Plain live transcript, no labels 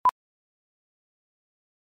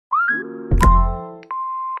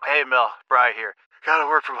Hey, Mel, Bri here. Gotta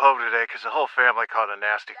work from home today because the whole family caught a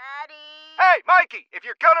nasty... Daddy! Hey, Mikey, if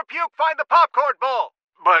you're gonna puke, find the popcorn bowl!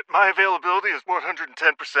 But my availability is 110%.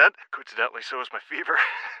 Coincidentally, so is my fever.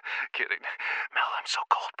 Kidding. Mel, I'm so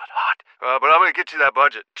cold but hot. But I'm gonna get you that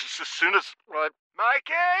budget just as soon as...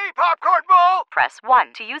 Mikey, popcorn bowl! Press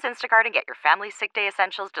 1 to use Instacart and get your family's sick day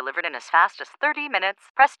essentials delivered in as fast as 30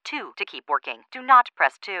 minutes. Press 2 to keep working. Do not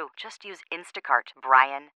press 2. Just use Instacart,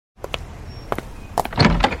 Brian.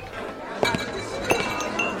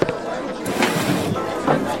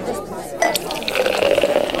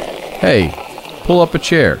 Hey, pull up a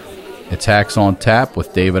chair. It's Hacks on Tap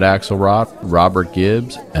with David Axelrod, Robert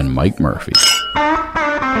Gibbs, and Mike Murphy.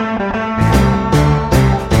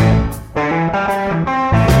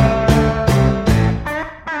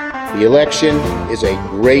 The election is a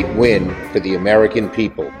great win for the American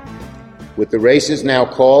people. With the races now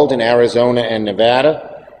called in Arizona and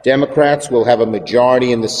Nevada, Democrats will have a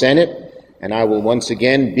majority in the Senate, and I will once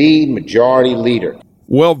again be majority leader.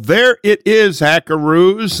 Well, there it is,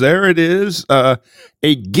 hackaroos. There it is. A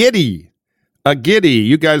giddy.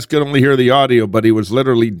 You guys could only hear the audio, but he was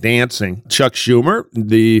literally dancing. Chuck Schumer,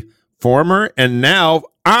 the former and now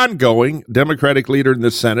ongoing Democratic leader in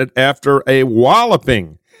the Senate, after a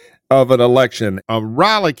walloping of an election, a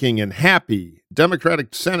rollicking and happy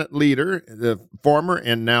Democratic Senate leader, the former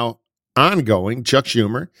and now ongoing Chuck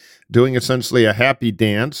Schumer, doing essentially a happy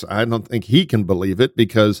dance. I don't think he can believe it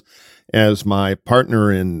because, as my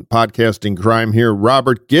partner in podcasting crime here,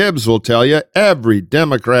 Robert Gibbs, will tell you, every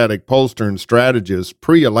Democratic pollster and strategist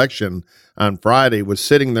pre-election on Friday was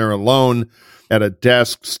sitting there alone at a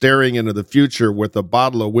desk staring into the future with a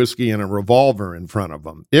bottle of whiskey and a revolver in front of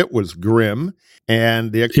them. It was grim,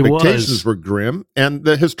 and the expectations were grim, and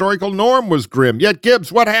the historical norm was grim. Yet,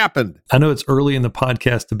 Gibbs, what happened? I know it's early in the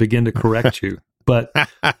podcast to begin to correct you, but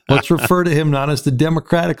let's refer to him not as the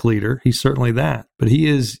Democratic leader. He's certainly that, but he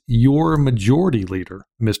is your majority leader,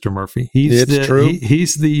 Mr. Murphy. He's true.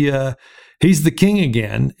 He's the king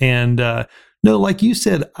again, and no, like you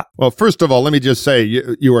said. Well, first of all, let me just say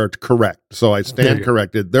you are correct. So I stand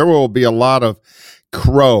corrected. There will be a lot of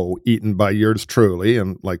crow eaten by yours truly,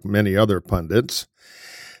 and like many other pundits.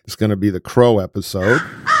 It's going to be the crow episode.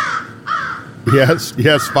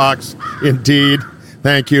 Yes, Fox, indeed.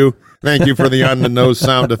 Thank you for the on-the-nose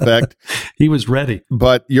sound effect. He was ready.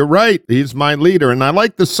 But you're right. He's my leader. And I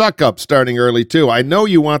like the suck-up starting early, too. I know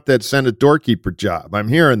you want that Senate doorkeeper job. I'm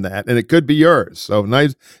hearing that, and it could be yours. So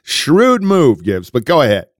nice, shrewd move, Gibbs. But go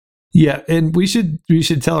ahead. Yeah, and we should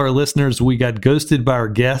tell our listeners we got ghosted by our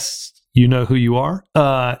guests. You know who you are.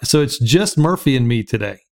 So it's just Murphy and me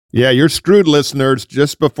today. Yeah, you're screwed, listeners.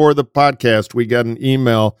 Just before the podcast, we got an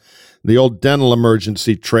email, the old dental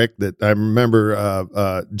emergency trick that I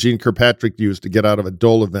remember Gene Kirkpatrick used to get out of a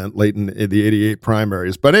Dole event late in the 88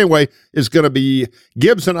 primaries. But anyway, it's going to be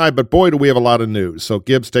Gibbs and I, but boy, do we have a lot of news. So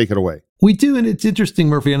Gibbs, take it away. We do, and it's interesting,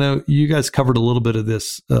 Murphy. I know you guys covered a little bit of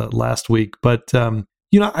this last week, but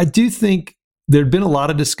I do think there'd been a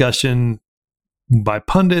lot of discussion by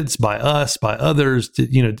pundits, by us, by others.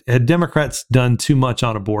 Had Democrats done too much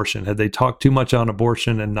on abortion? Had they talked too much on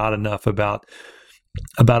abortion and not enough about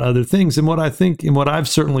other things? And what I think, and what I've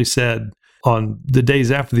certainly said on the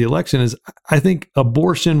days after the election, is I think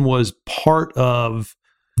abortion was part of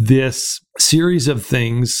this series of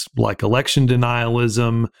things like election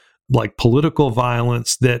denialism, like political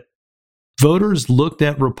violence, that voters looked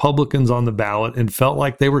at Republicans on the ballot and felt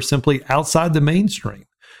like they were simply outside the mainstream.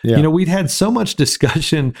 Yeah. We'd had so much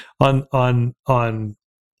discussion on in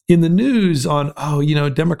the news on,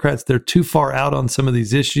 Democrats, they're too far out on some of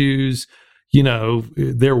these issues.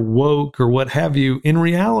 They're woke or what have you. In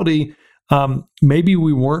reality, maybe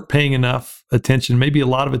we weren't paying enough attention. Maybe a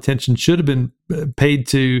lot of attention should have been paid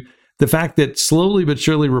to the fact that slowly but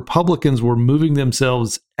surely Republicans were moving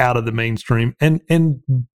themselves out of the mainstream and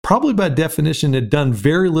probably by definition had done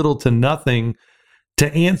very little to nothing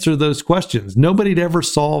to answer those questions. Nobody had ever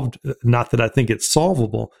solved, not that I think it's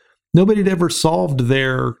solvable, nobody had ever solved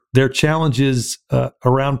their challenges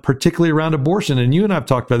particularly around abortion. And you and I have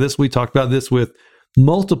talked about this. We talked about this with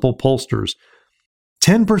multiple pollsters.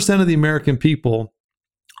 10% of the American people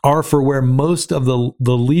are for where most of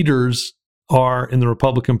the leaders are in the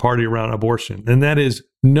Republican Party around abortion. And that is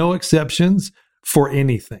no exceptions for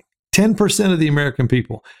anything. 10% of the American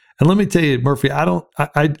people. And let me tell you, Murphy,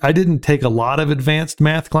 I didn't take a lot of advanced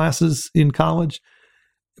math classes in college,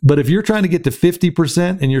 but if you're trying to get to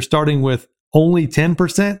 50% and you're starting with only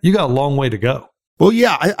 10%, you got a long way to go. Well,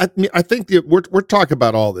 yeah, I think we're talking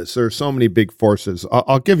about all this. There are so many big forces.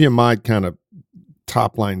 I'll give you my kind of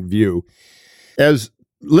top line view. As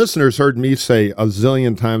listeners heard me say a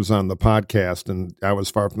zillion times on the podcast, and I was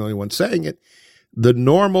far from the only one saying it, the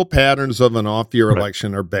normal patterns of an off-year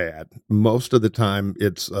election are bad. Most of the time,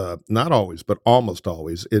 it's not always, but almost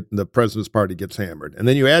always, the president's party gets hammered. And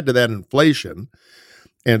then you add to that inflation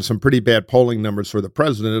and some pretty bad polling numbers for the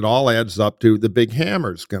president, it all adds up to the big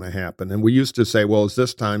hammer's going to happen. And we used to say, well, is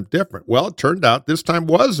this time different? Well, it turned out this time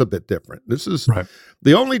was a bit different. This is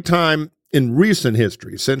the only time in recent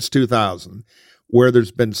history, since 2000, where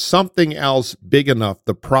there's been something else big enough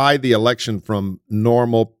to pry the election from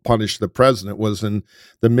normal, punish the president, was in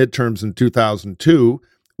the midterms in 2002,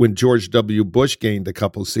 when George W. Bush gained a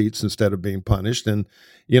couple seats instead of being punished. And,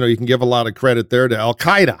 you can give a lot of credit there to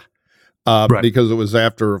Al-Qaeda. Because it was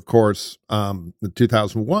after, of course, the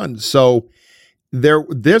 2001. So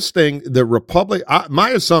the Republic,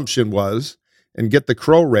 my assumption was, and get the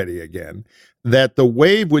crow ready again, that the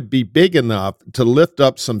wave would be big enough to lift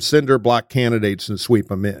up some cinder block candidates and sweep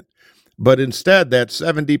them in. But instead, that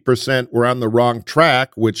 70% were on the wrong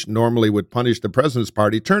track, which normally would punish the president's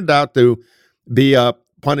party, turned out to be a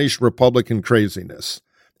punish Republican craziness.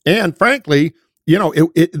 And frankly,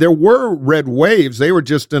 there were red waves. They were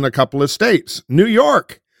just in a couple of states. New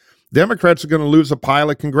York, Democrats are going to lose a pile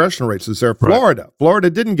of congressional races there. Florida. Florida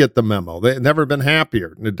didn't get the memo. They had never been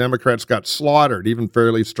happier. The Democrats got slaughtered, even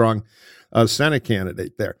fairly strong Senate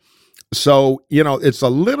candidate there. So, it's a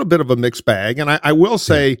little bit of a mixed bag. And I will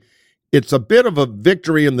say it's a bit of a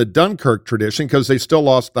victory in the Dunkirk tradition because they still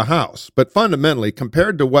lost the House. But fundamentally,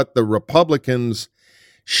 compared to what the Republicans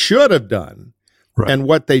should have done, and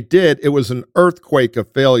what they did, it was an earthquake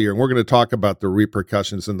of failure. And we're going to talk about the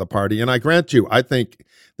repercussions in the party. And I grant you, I think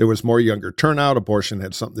there was more younger turnout. Abortion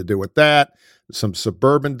had something to do with that. Some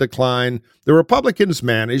suburban decline. The Republicans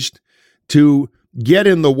managed to get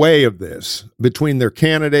in the way of this between their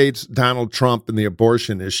candidates, Donald Trump and the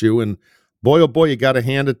abortion issue. And boy, oh boy, you got to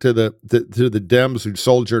hand it to the Dems who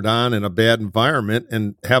soldiered on in a bad environment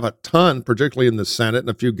and have a ton, particularly in the Senate and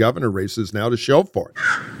a few governor races now to show for it.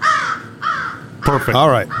 Perfect. All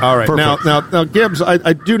right. Perfect. Now, Gibbs,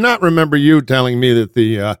 I do not remember you telling me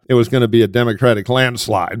that it was going to be a Democratic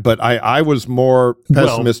landslide, but I was more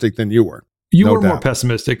pessimistic than you were. You were more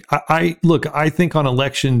pessimistic. I think on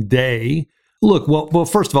election day, well,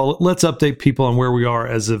 first of all, let's update people on where we are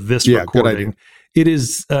as of this recording. Good idea. It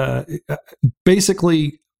is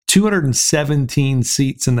basically 217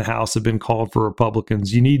 seats in the House have been called for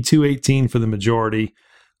Republicans. You need 218 for the majority.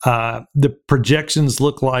 The projections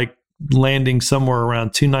look like landing somewhere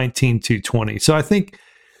around 219, 220. So I think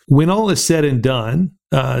when all is said and done,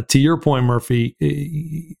 to your point, Murphy,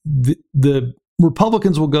 the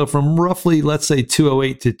Republicans will go from roughly, let's say,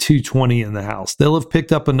 208 to 220 in the House. They'll have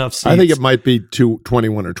picked up enough seats. I think it might be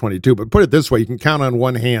 221 or 22, but put it this way, you can count on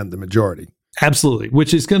one hand the majority. Absolutely,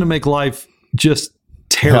 which is going to make life just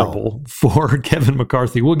terrible for Kevin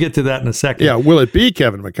McCarthy. We'll get to that in a second. Yeah, will it be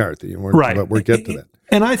Kevin McCarthy? But we'll get to that.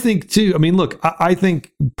 And I think, too, I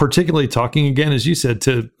think particularly talking again, as you said,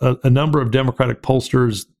 to a number of Democratic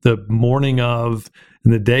pollsters the morning of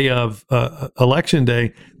and the day of Election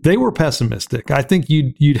Day, they were pessimistic. I think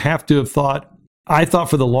you'd have to have thought, I thought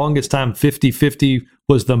for the longest time 50-50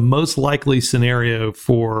 was the most likely scenario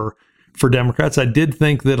for Democrats. I did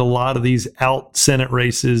think that a lot of these out Senate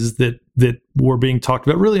races that were being talked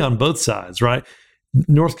about really on both sides, right?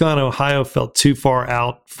 North Carolina, Ohio felt too far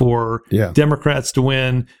out for Democrats to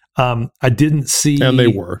win. I didn't see and they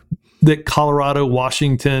were. that Colorado,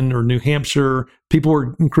 Washington, or New Hampshire, people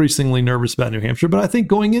were increasingly nervous about New Hampshire. But I think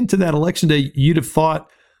going into that election day, you'd have thought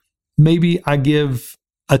maybe I'll give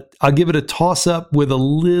it a toss-up with a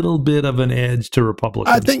little bit of an edge to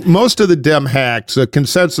Republicans. I think most of the Dem hacks, the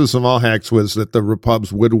consensus of all hacks was that the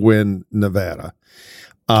Repubs would win Nevada,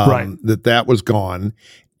 that was gone,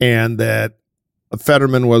 and that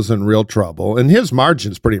Fetterman was in real trouble. And his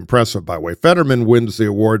margin's pretty impressive, by the way. Fetterman wins the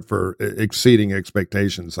award for exceeding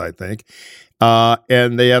expectations, I think.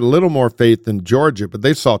 And they had a little more faith in Georgia, but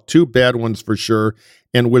they saw two bad ones for sure.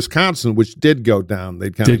 And Wisconsin, which did go down,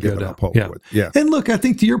 they'd kind of given up hope with. Yeah. And look, I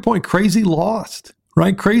think to your point, Crazy lost,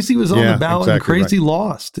 right? Crazy was on the ballot and Crazy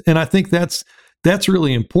lost. And I think that's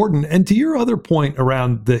really important. And to your other point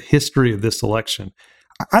around the history of this election,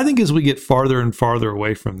 I think as we get farther and farther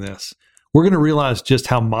away from this, we're going to realize just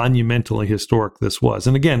how monumentally historic this was.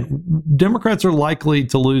 And again, Democrats are likely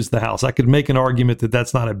to lose the House. I could make an argument that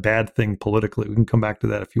that's not a bad thing politically. We can come back to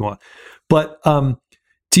that if you want. But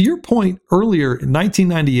to your point earlier, in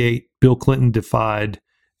 1998, Bill Clinton defied,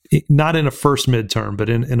 not in a first midterm, but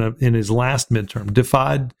in his last midterm,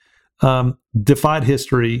 defied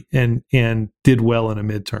history and did well in a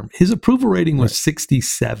midterm. His approval rating was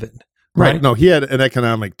 67, Right. No, he had an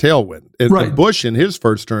economic tailwind. And Bush in his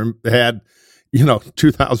first term had,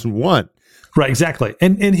 2001. Right, exactly.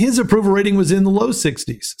 And his approval rating was in the low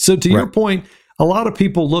 60s. So to your point, a lot of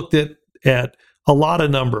people looked at a lot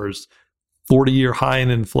of numbers, 40-year high in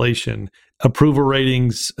inflation, approval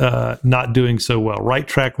ratings not doing so well, right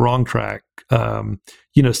track, wrong track.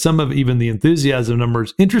 Some of even the enthusiasm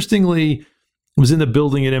numbers. Interestingly, I was in the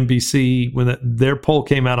building at NBC when their poll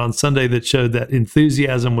came out on Sunday that showed that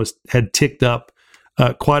enthusiasm had ticked up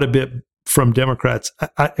quite a bit from Democrats.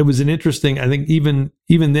 It was an interesting. I think even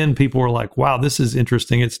then people were like, "Wow, this is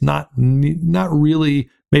interesting." It's not really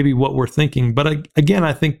maybe what we're thinking, but again,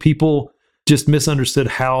 I think people just misunderstood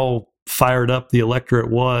how fired up the electorate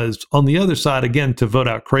was on the other side again to vote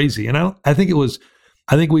out crazy. And I think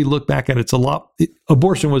we look back at it's a lot.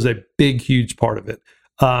 Abortion was a big, huge part of it.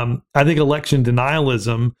 I think election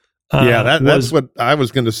denialism. That's what I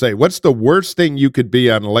was going to say. What's the worst thing you could be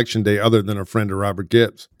on election day other than a friend of Robert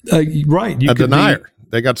Gibbs? Right. A denier.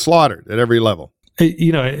 They got slaughtered at every level.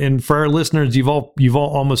 And for our listeners, you've all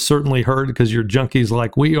almost certainly heard, because you're junkies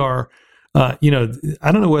like we are. I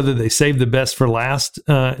don't know whether they saved the best for last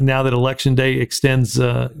now that election day extends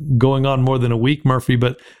going on more than a week, Murphy.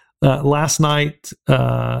 But last night,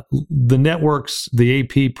 the networks, the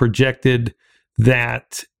AP projected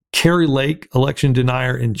that Kari Lake, election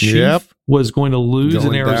denier in chief, was going to lose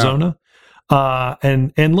in Arizona.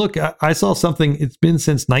 And look, I saw something. It's been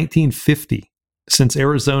since 1950 since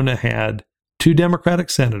Arizona had 2 Democratic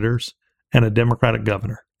senators and a Democratic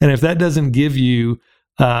governor. And if that doesn't give you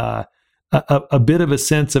a bit of a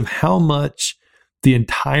sense of how much the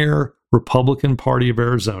entire Republican Party of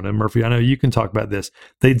Arizona, Murphy, I know you can talk about this,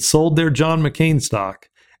 they'd sold their John McCain stock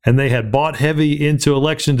and they had bought heavy into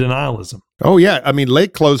election denialism. Oh, yeah. I mean,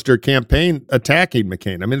 Lake closed her campaign attacking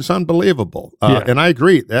McCain. I mean, it's unbelievable. And I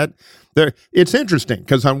agree that it's interesting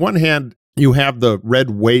because on one hand, you have the red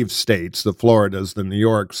wave states, the Floridas, the New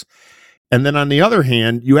Yorks. And then on the other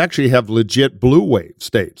hand, you actually have legit blue wave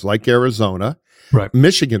states like Arizona. Right.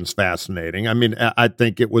 Michigan's fascinating. I mean, I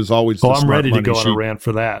think it was always. I'm ready to go on a rant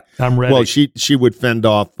for that. I'm ready. Well, she would fend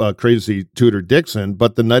off crazy Tudor Dixon,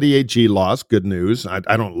 but the nutty AG lost. Good news. I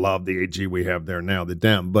don't love the AG we have there now, the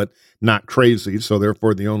Dem, but not crazy. So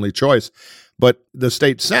therefore, the only choice. But the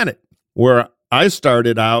state Senate, where I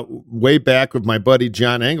started out way back with my buddy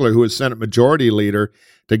John Engler, who was Senate Majority Leader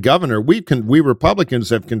to Governor. We Republicans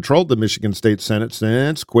have controlled the Michigan State Senate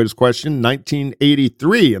since, quiz question,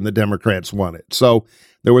 1983, and the Democrats won it. So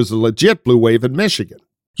there was a legit blue wave in Michigan.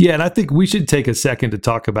 Yeah, and I think we should take a second to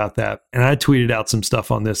talk about that. And I tweeted out some stuff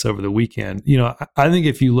on this over the weekend. I think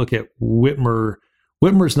if you look at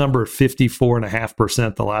Whitmer's number of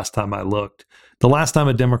 54.5% the last time I looked, the last time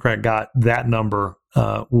a Democrat got that number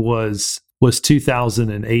was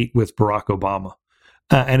 2008 with Barack Obama.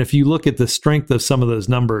 And if you look at the strength of some of those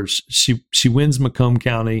numbers, she wins Macomb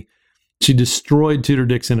County. She destroyed Tudor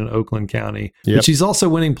Dixon in Oakland County. Yep. But she's also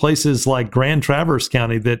winning places like Grand Traverse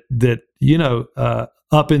County that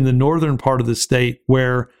up in the northern part of the state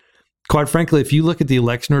where, quite frankly, if you look at the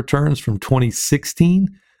election returns from 2016,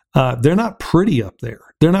 they're not pretty up there.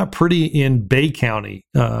 They're not pretty in Bay County,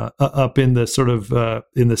 up in the sort of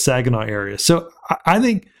in the Saginaw area. So I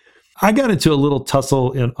think I got into a little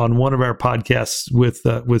tussle on one of our podcasts with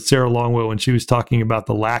Sarah Longwell when she was talking about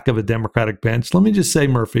the lack of a Democratic bench. Let me just say,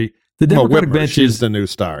 Murphy, the Democratic bench is the new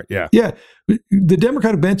star. Yeah. Yeah. The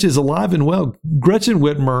Democratic bench is alive and well. Gretchen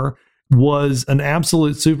Whitmer was an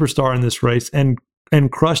absolute superstar in this race and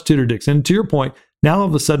crushed Tudor Dixon. And to your point, now all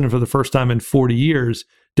of a sudden, for the first time in 40 years,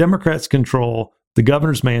 Democrats control the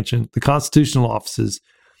governor's mansion, the constitutional offices,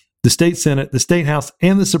 the state Senate, the state House,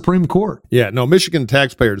 and the Supreme Court. Yeah, no, Michigan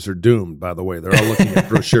taxpayers are doomed, by the way. They're all looking at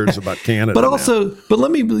brochures about Canada But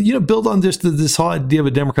let me build on this whole idea of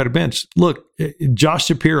a Democratic bench. Look, Josh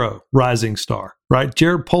Shapiro, rising star, right?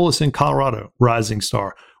 Jared Polis in Colorado, rising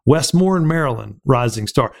star. Wes Moore in Maryland, rising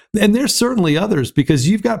star. And there's certainly others because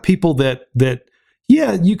you've got people that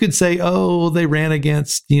you could say, oh, they ran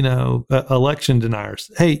against, election deniers.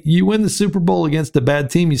 Hey, you win the Super Bowl against a bad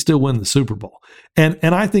team, you still win the Super Bowl. And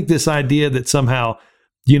I think this idea that somehow,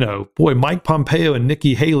 Mike Pompeo and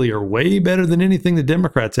Nikki Haley are way better than anything the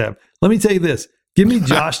Democrats have. Let me tell you this. Give me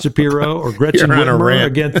Josh Shapiro or Gretchen Whitmer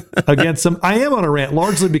against some. I am on a rant,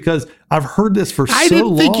 largely because I've heard this for so long. I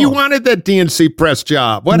didn't think you wanted that DNC press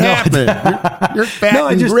job. What happened? You're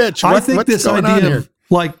fat and rich. I think this idea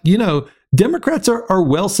of Democrats are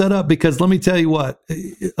well set up because let me tell you what,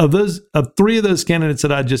 of 3 of those candidates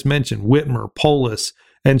that I just mentioned, Whitmer, Polis,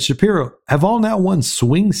 and Shapiro, have all now won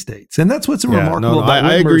swing states. And that's what's remarkable about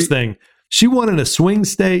Whitmer's thing. She won in a swing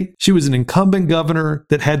state. She was an incumbent governor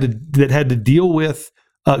that had to deal with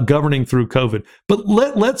governing through COVID. But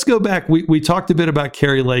let's go back. We talked a bit about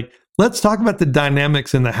Kari Lake. Let's talk about the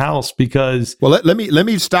dynamics in the House because... Well, let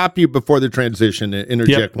me stop you before the transition and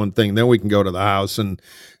interject one thing. Then we can go to the House. And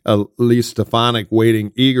Lee Stefanik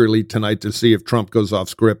waiting eagerly tonight to see if Trump goes off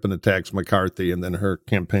script and attacks McCarthy. And then her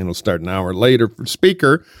campaign will start an hour later for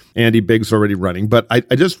Speaker. Andy Bigg's already running. But I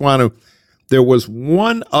just want to... There was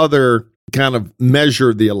one other kind of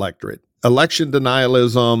measure of the electorate. Election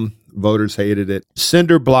denialism, voters hated it.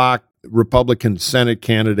 Cinder block Republican Senate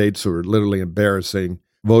candidates who were literally embarrassing.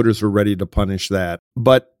 Voters were ready to punish that.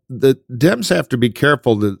 But the Dems have to be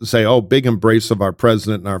careful to say, oh, big embrace of our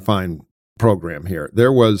president and our fine program here.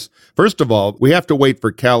 There was, first of all, we have to wait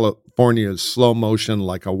for California's slow motion,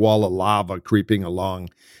 like a wall of lava creeping along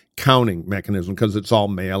counting mechanism, because it's all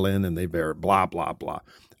mail-in and they vary, blah, blah, blah,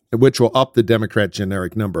 which will up the Democrat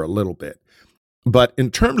generic number a little bit. But in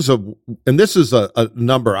terms of, and this is a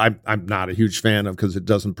number I'm not a huge fan of because it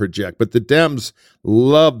doesn't project, but the Dems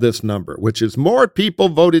love this number, which is more people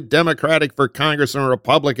voted Democratic for Congress than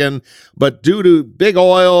Republican, but due to big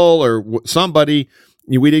oil or somebody,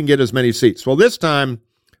 we didn't get as many seats. Well, this time,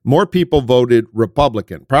 more people voted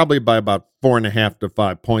Republican, probably by about 4.5 to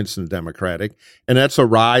 5 points than Democratic, and that's a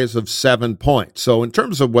rise of 7 points. So in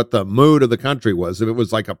terms of what the mood of the country was, if it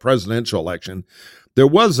was like a presidential election, there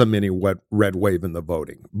was a mini red wave in the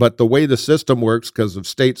voting. But the way the system works, because of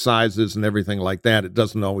state sizes and everything like that, it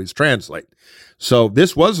doesn't always translate. So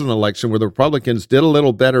this was an election where the Republicans did a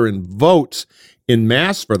little better in votes in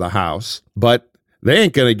mass for the House, but they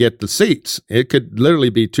ain't going to get the seats. It could literally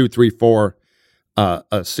be 2, 3, 4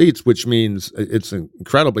 seats, which means it's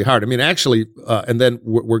incredibly hard. I mean, actually, and then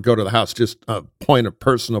we'll go to the House, just a point of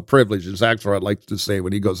personal privilege, as Axelrod likes to say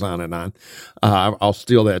when he goes on and on. I'll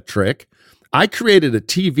steal that trick. I created a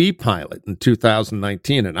TV pilot in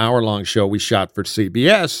 2019, an hour-long show we shot for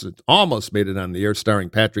CBS. It almost made it on the air, starring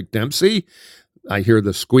Patrick Dempsey. I Hear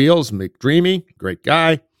the Squeals, McDreamy, great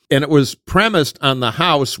guy. And it was premised on the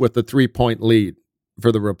House with a 3-point lead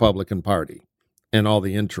for the Republican Party and all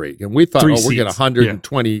the intrigue. And we thought, we'll get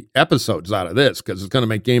 120 episodes out of this because it's going to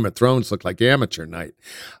make Game of Thrones look like amateur night.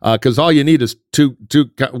 Because all you need is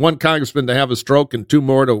one congressman to have a stroke and 2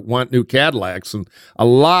 more to want new Cadillacs. And a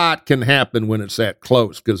lot can happen when it's that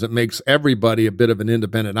close because it makes everybody a bit of an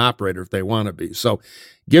independent operator if they want to be. So,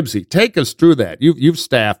 Gibbsy, take us through that. You've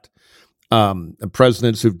staffed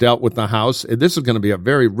presidents who've dealt with the House. This is going to be a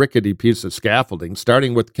very rickety piece of scaffolding,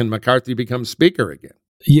 starting with, can McCarthy become Speaker again?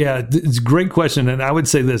 Yeah, it's a great question, and I would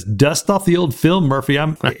say this: dust off the old film, Murphy.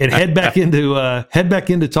 And head back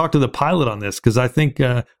into talk to the pilot on this because I think,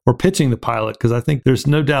 or pitching the pilot because I think there's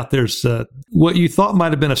no doubt there's what you thought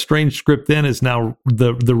might have been a strange script then is now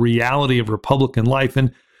the reality of Republican life,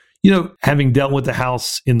 and having dealt with the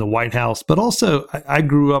House in the White House, but also I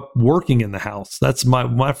grew up working in the House. That's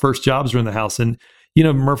my first jobs were in the House, and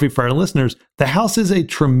Murphy, for our listeners, the House is a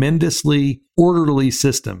tremendously orderly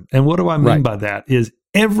system, and what do I mean by that is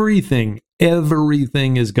everything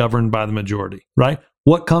is governed by the majority, right?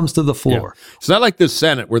 What comes to the floor. Yeah. It's not like the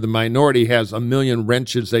Senate where the minority has a million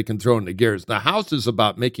wrenches they can throw into gears. The House is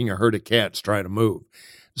about making a herd of cats try to move.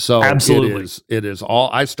 So absolutely, it is all,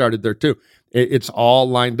 I started there too. It's all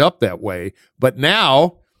lined up that way. But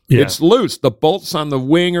now it's loose. The bolts on the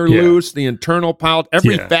wing are loose, the internal pilot.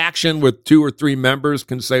 Every faction with 2 or 3 members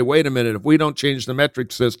can say, wait a minute, if we don't change the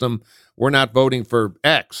metric system, we're not voting for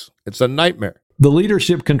X. It's a nightmare. The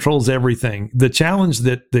leadership controls everything. The challenge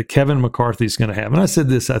that Kevin McCarthy is going to have, and I said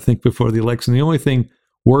this, I think, before the election, the only thing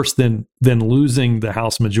worse than losing the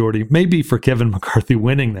House majority may be for Kevin McCarthy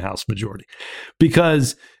winning the House majority.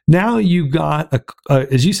 Because now you got,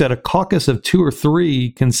 as you said, a caucus of 2 or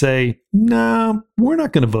 3 can say, no, we're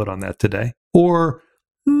not going to vote on that today. Or,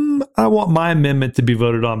 I want my amendment to be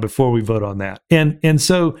voted on before we vote on that. And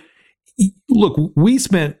so, look, we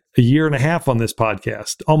spent a year and a half on this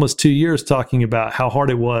podcast, almost 2 years, talking about how hard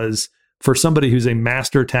it was for somebody who's a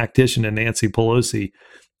master tactician in Nancy Pelosi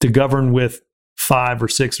to govern with 5 or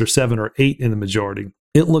 6 or 7 or 8 in the majority.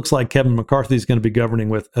 It looks like Kevin McCarthy is going to be governing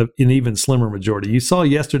with an even slimmer majority. You saw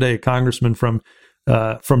yesterday a congressman from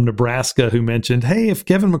Nebraska who mentioned, hey, if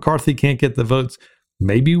Kevin McCarthy can't get the votes,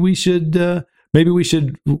 maybe we should have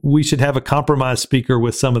a compromise speaker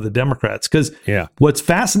with some of the Democrats. Because what's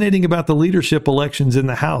fascinating about the leadership elections in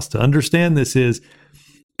the House, to understand this, is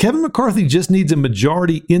Kevin McCarthy just needs a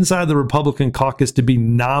majority inside the Republican caucus to be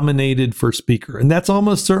nominated for speaker. And that's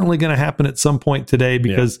almost certainly going to happen at some point today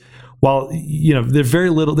because while,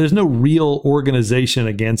 there's no real organization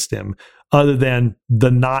against him other than the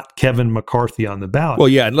not Kevin McCarthy on the ballot. Well,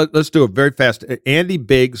 yeah, and let's do it very fast. Andy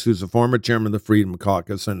Biggs, who's a former chairman of the Freedom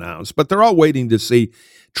Caucus, announced, but they're all waiting to see.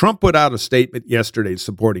 Trump put out a statement yesterday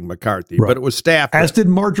supporting McCarthy, but it was staffed. As did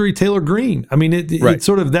Marjorie Taylor Greene. I mean, it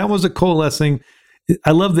sort of, that was a coalescing.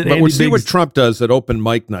 I love that. But we'll see what Trump does at open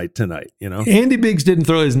mic night tonight, Andy Biggs didn't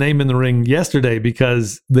throw his name in the ring yesterday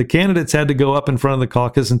because the candidates had to go up in front of the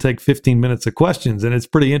caucus and take 15 minutes of questions. And it's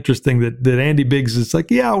pretty interesting that Andy Biggs is like,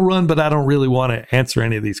 yeah, I'll run, but I don't really want to answer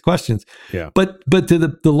any of these questions. Yeah. But to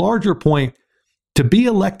the larger point, to be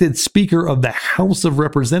elected Speaker of the House of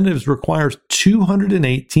Representatives requires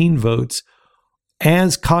 218 votes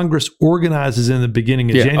as Congress organizes in the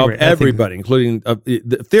beginning of January. Of everybody, including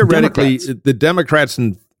theoretically, the Democrats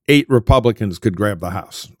and 8 Republicans could grab the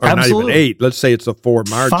House. Or Absolutely. Not even 8. Let's say it's a 4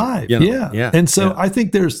 margin. 5, yeah. And so I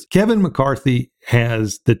think Kevin McCarthy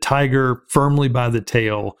has the tiger firmly by the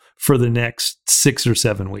tail for the next 6 or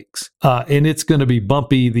 7 weeks. And it's going to be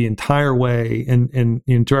bumpy the entire way.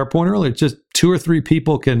 And to our point earlier, just 2 or 3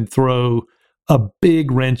 people can throw a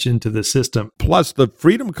big wrench into the system. Plus, the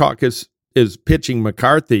Freedom Caucus is pitching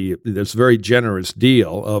McCarthy this very generous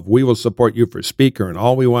deal of, we will support you for Speaker, and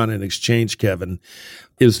all we want in exchange, Kevin,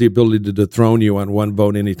 is the ability to dethrone you on one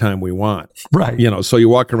vote anytime we want. Right. So you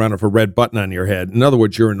walk around with a red button on your head. In other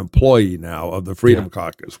words, you're an employee now of the Freedom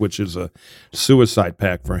Caucus, which is a suicide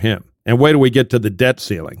pact for him. And wait till we get to the debt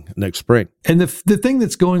ceiling next spring. And the thing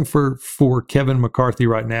that's going for Kevin McCarthy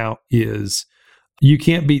right now is, you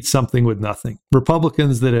can't beat something with nothing.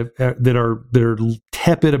 Republicans that are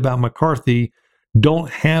tepid about McCarthy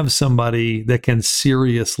don't have somebody that can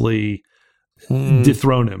seriously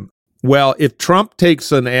dethrone him. Well, if Trump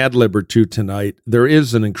takes an ad lib or two tonight, there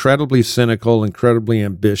is an incredibly cynical, incredibly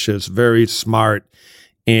ambitious, very smart,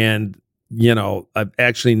 and I've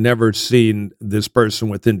actually never seen this person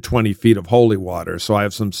within 20 feet of holy water, so I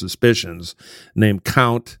have some suspicions, named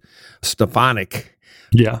Count Stefanik.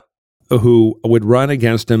 Yeah. Who would run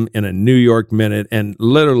against him in a New York minute and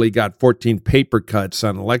literally got 14 paper cuts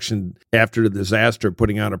on election after the disaster,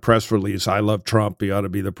 putting out a press release, I love Trump, he ought to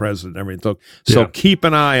be the president, and everything. So keep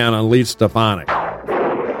an eye on Unleash Stefanik.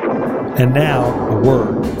 And now, a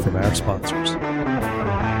word from our sponsors.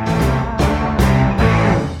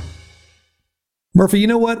 Murphy, you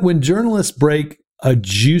know what? When journalists break a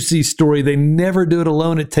juicy story, they never do it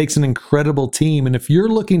alone. It takes an incredible team. And if you're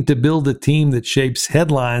looking to build a team that shapes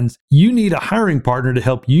headlines, you need a hiring partner to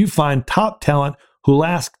help you find top talent who'll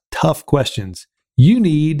ask tough questions. You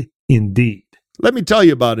need Indeed. Let me tell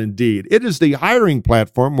you about Indeed. It is the hiring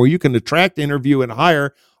platform where you can attract, interview, and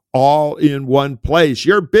hire all in one place.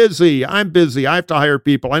 You're busy. I'm busy. I have to hire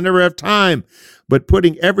people. I never have time. But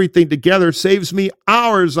putting everything together saves me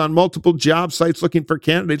hours on multiple job sites looking for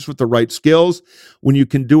candidates with the right skills when you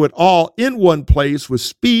can do it all in one place with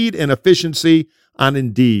speed and efficiency on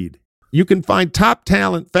Indeed. You can find top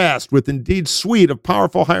talent fast with Indeed's suite of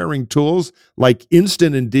powerful hiring tools like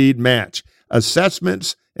Instant Indeed Match,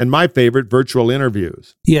 assessments, and my favorite, virtual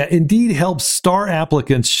interviews. Yeah, Indeed helps star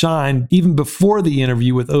applicants shine even before the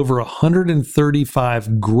interview with over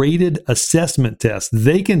 135 graded assessment tests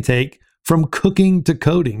they can take from cooking to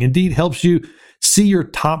coding. Indeed helps you see your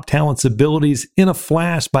top talent's abilities in a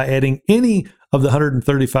flash by adding any of the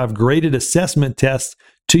 135 graded assessment tests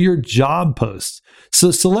to your job posts.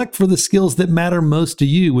 So select for the skills that matter most to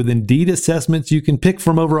you. With Indeed assessments, you can pick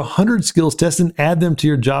from over 100 skills tests and add them to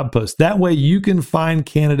your job post. That way you can find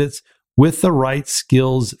candidates with the right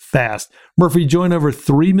skills fast. Murphy, join over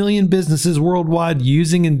 3 million businesses worldwide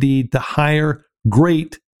using Indeed to hire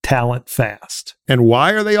great talent fast. And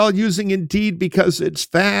why are they all using Indeed? Because it's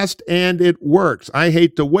fast and it works. I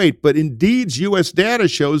hate to wait, but Indeed's U.S. data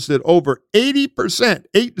shows that over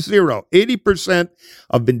 80%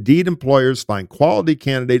 of Indeed employers find quality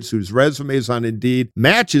candidates whose resumes on Indeed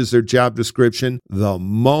matches their job description the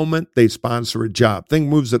moment they sponsor a job. Thing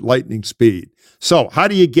moves at lightning speed. So how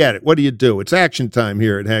do you get it? What do you do? It's action time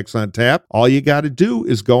here at Hacks on Tap. All you got to do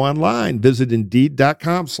is go online. Visit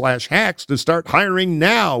Indeed.com/hacks to start hiring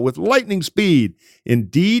now with lightning speed.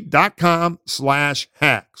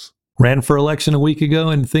 Indeed.com/hacks. Ran for election a week ago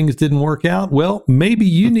and things didn't work out? Well, maybe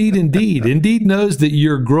you need Indeed. Indeed knows that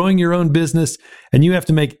you're growing your own business and you have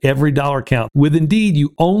to make every dollar count. With Indeed,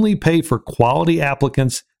 you only pay for quality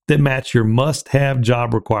applicants that match your must-have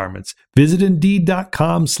job requirements. Visit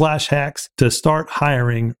Indeed.com/hacks to start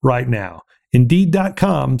hiring right now.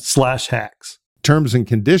 Indeed.com/hacks. Terms and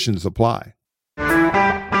conditions apply.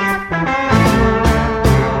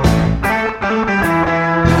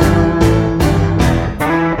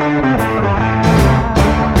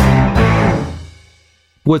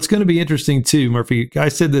 what's going to be interesting too, Murphy, I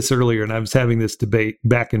said this earlier, and I was having this debate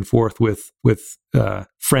back and forth with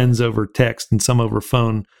friends over text and some over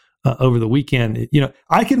phone over the weekend.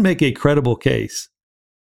 I can make a credible case.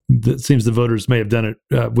 It seems the voters may have done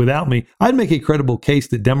it without me. I'd make a credible case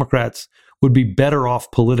that Democrats would be better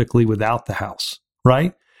off politically without the House,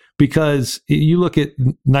 right? Because you look at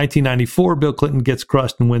 1994, Bill Clinton gets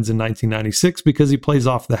crushed and wins in 1996 because he plays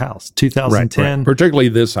off the House. 2010. Right. Particularly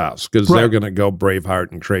this House, because they're going to go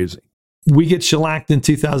Braveheart and crazy. We get shellacked in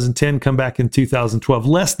 2010, come back in 2012.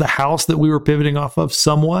 Less the House that we were pivoting off of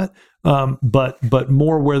somewhat, but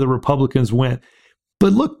more where the Republicans went.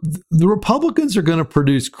 But look, the Republicans are going to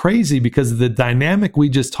produce crazy because the dynamic we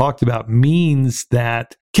just talked about means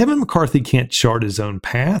that Kevin McCarthy can't chart his own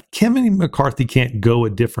path. Kevin McCarthy can't go a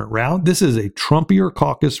different route. This is a Trumpier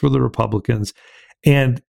caucus for the Republicans,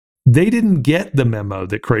 and they didn't get the memo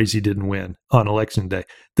that crazy didn't win on Election Day.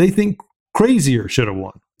 They think crazier should have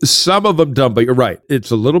won. Some of them don't, but you're right. It's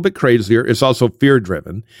a little bit crazier. It's also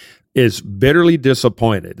fear-driven. It's bitterly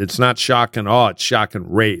disappointed. It's not shock and awe. It's shock and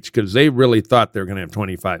rage because they really thought they were going to have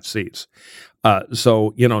 25 seats.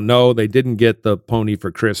 No, they didn't get the pony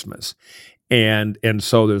for Christmas. And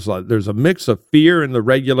so there's a mix of fear in the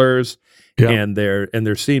regulars, and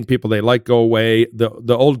they're seeing people they like go away.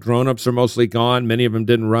 The old grown-ups are mostly gone. Many of them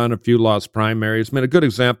didn't run. A few lost primaries. I mean, a good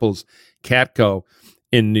example is Katko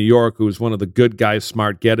in New York, who was one of the good guys,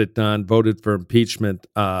 smart, get it done, voted for impeachment.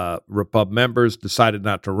 Repub members decided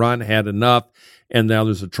not to run, had enough, and now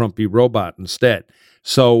there's a Trumpy robot instead.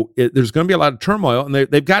 So there's going to be a lot of turmoil, and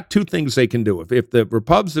they've got two things they can do. If the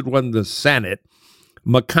Repubs had won the Senate,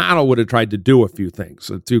 McConnell would have tried to do a few things,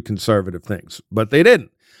 a few conservative things, but they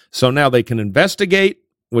didn't. So now they can investigate,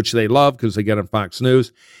 which they love because they get on Fox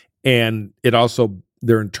News, and it also,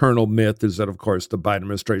 their internal myth is that, of course, the Biden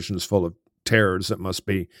administration is full of terrors that must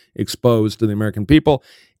be exposed to the American people.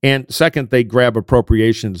 And second, they grab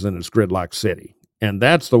appropriations in its gridlock city. And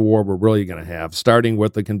that's the war we're really going to have, starting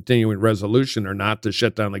with the continuing resolution or not to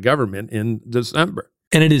shut down the government in December.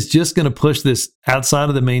 And it is just going to push this outside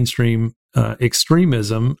of the mainstream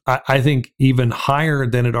extremism, I think, even higher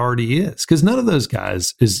than it already is. Because none of those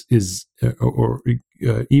guys is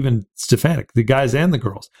even Stefanik, the guys and the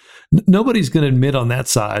girls, nobody's going to admit on that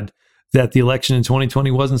side that the election in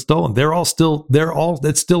 2020 wasn't stolen.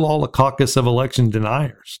 It's still all a caucus of election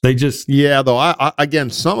deniers. They just... Yeah, though, again,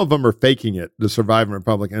 some of them are faking it, the surviving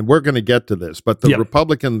Republican, and we're going to get to this, but the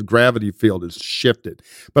Republican gravity field has shifted.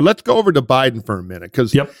 But let's go over to Biden for a minute,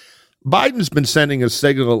 because Biden's been sending a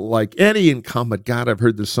signal like any incumbent. God, I've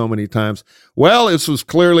heard this so many times. Well, this was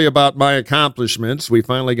clearly about my accomplishments. We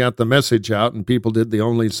finally got the message out, and people did the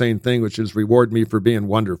only sane thing, which is reward me for being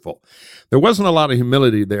wonderful. There wasn't a lot of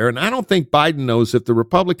humility there, and I don't think Biden knows if the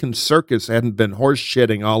Republican circus hadn't been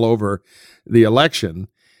horse-shitting all over the election,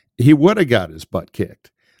 he would have got his butt kicked.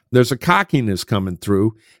 There's a cockiness coming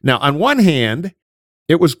through. Now, on one hand,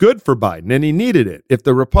 it was good for Biden, and he needed it. If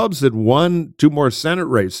the Repubs had won 2 more Senate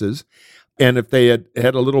races, and if they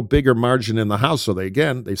had a little bigger margin in the House, so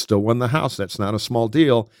they still won the House. That's not a small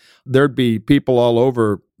deal. There'd be people all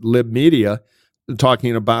over lib media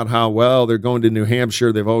talking about how, well, they're going to New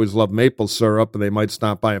Hampshire. They've always loved maple syrup, and they might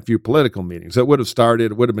stop by a few political meetings. It would have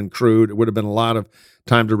started. It would have been crude. It would have been a lot of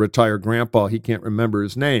time to retire Grandpa. He can't remember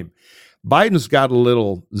his name. Biden's got a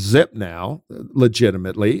little zip now,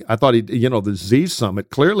 legitimately. I thought the Z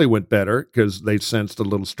summit clearly went better because they sensed a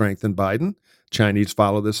little strength in Biden. Chinese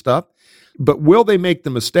follow this stuff. But will they make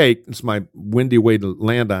the mistake? It's my windy way to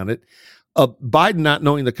land on it. Biden not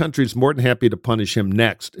knowing the country's more than happy to punish him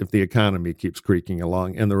next if the economy keeps creaking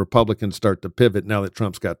along and the Republicans start to pivot now that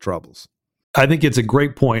Trump's got troubles. I think it's a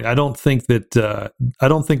great point. I don't think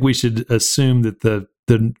we should assume that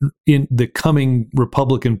the coming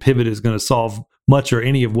Republican pivot is going to solve much or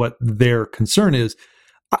any of what their concern is.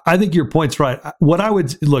 I think your point's right. What I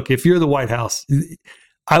would look, if you're the White House,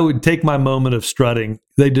 I would take my moment of strutting.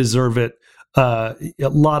 They deserve it. A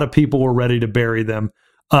lot of people were ready to bury them.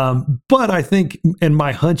 But I think, and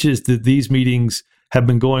my hunch is that these meetings have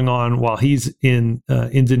been going on while he's in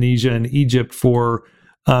Indonesia and Egypt for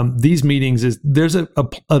these meetings. Is there's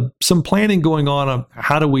some planning going on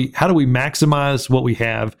how do we maximize what we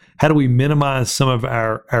have? How do we minimize some of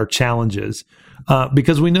our challenges?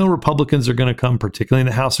 Because we know Republicans are going to come, particularly in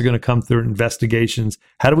the House, are going to come through investigations.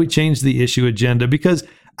 How do we change the issue agenda? Because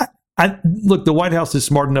look, the White House is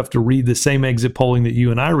smart enough to read the same exit polling that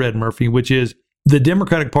you and I read, Murphy, which is the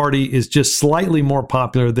Democratic Party is just slightly more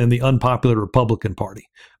popular than the unpopular Republican Party.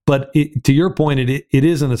 But to your point, it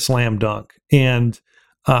isn't a slam dunk. And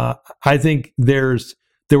I think there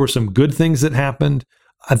were some good things that happened.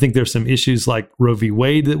 I think there's some issues like Roe v.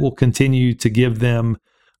 Wade that will continue to give them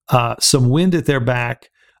some wind at their back.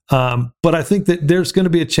 But I think that there's going to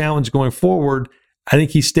be a challenge going forward. I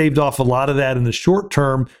think he staved off a lot of that in the short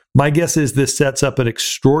term. My guess is this sets up an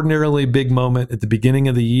extraordinarily big moment at the beginning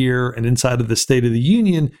of the year and inside of the State of the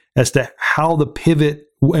Union as to how the pivot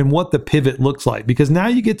and what the pivot looks like. Because now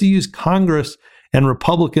you get to use Congress and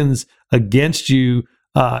Republicans against you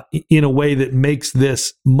in a way that makes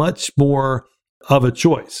this much more of a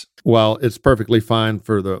choice. Well, it's perfectly fine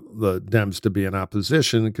for the Dems to be in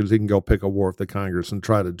opposition because he can go pick a war with the Congress and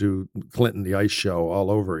try to do Clinton the Ice Show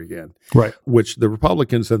all over again, right? Which the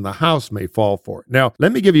Republicans in the House may fall for. Now,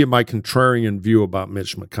 let me give you my contrarian view about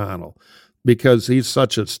Mitch McConnell, because he's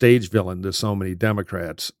such a stage villain to so many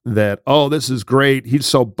Democrats that, oh, this is great. He's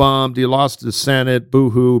so bummed. He lost the Senate.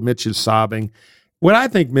 Boo-hoo. Mitch is sobbing. What I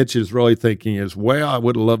think Mitch is really thinking is, well, I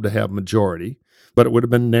would have loved to have majority, but it would have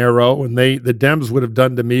been narrow, and the Dems would have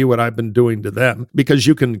done to me what I've been doing to them, because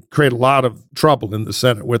you can create a lot of trouble in the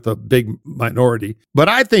Senate with a big minority. But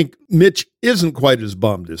I think Mitch isn't quite as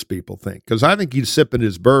bummed as people think, because I think he's sipping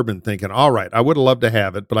his bourbon thinking, all right, I would have loved to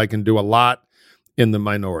have it, but I can do a lot in the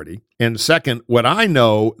minority. And second, what I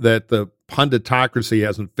know that the punditocracy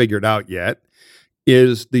hasn't figured out yet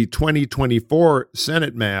is the 2024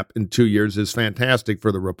 Senate map in 2 years is fantastic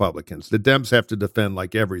for the Republicans. The Dems have to defend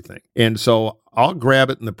like everything. And so I'll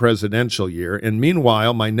grab it in the presidential year. And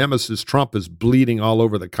meanwhile, my nemesis Trump is bleeding all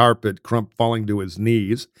over the carpet, Trump falling to his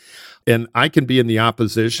knees. And I can be in the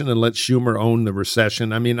opposition and let Schumer own the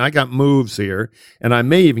recession. I mean, I got moves here, and I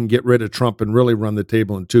may even get rid of Trump and really run the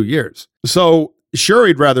table in 2 years. So sure,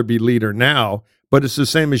 he'd rather be leader now, but it's the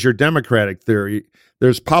same as your Democratic theory.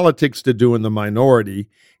 There's politics to do in the minority,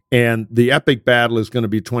 and the epic battle is going to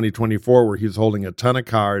be 2024, where he's holding a ton of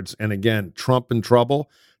cards. And again, Trump in trouble,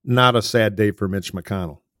 not a sad day for Mitch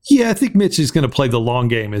McConnell. Yeah, I think Mitch is going to play the long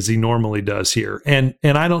game as he normally does here. And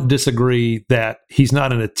I don't disagree that he's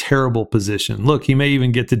not in a terrible position. Look, he may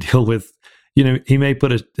even get to deal with, he may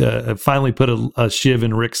finally put a shiv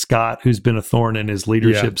in Rick Scott, who's been a thorn in his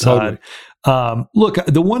leadership side. Look,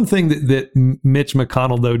 the one thing that Mitch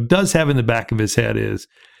McConnell, though, does have in the back of his head is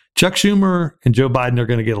Chuck Schumer and Joe Biden are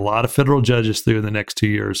going to get a lot of federal judges through in the next 2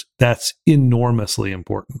 years. That's enormously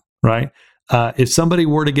important, right? If somebody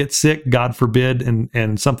were to get sick, God forbid,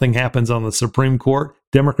 and something happens on the Supreme Court,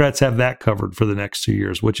 Democrats have that covered for the next 2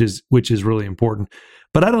 years, which is really important.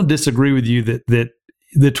 But I don't disagree with you that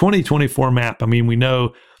the 2024 map, I mean, we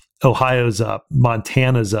know Ohio's up,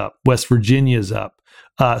 Montana's up, West Virginia's up.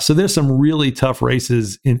 So there's some really tough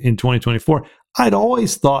races in 2024. I'd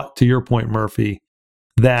always thought, to your point, Murphy,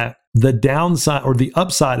 that the downside or the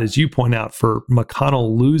upside, as you point out, for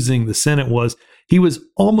McConnell losing the Senate was he was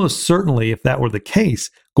almost certainly, if that were the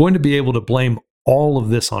case, going to be able to blame all of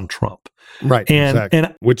this on Trump. Right, exactly.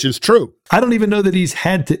 And which is true. I don't even know that he's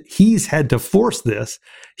had to force this.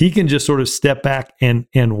 He can just sort of step back and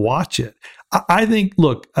watch it. I think,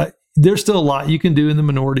 look, there's still a lot you can do in the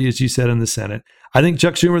minority, as you said, in the Senate. I think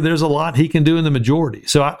Chuck Schumer, there's a lot he can do in the majority.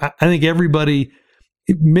 So I think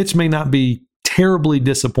Mitch may not be terribly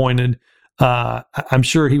disappointed. I'm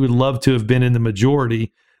sure he would love to have been in the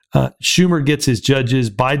majority. Schumer gets his judges.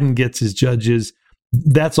 Biden gets his judges.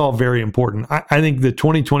 That's all very important. I think the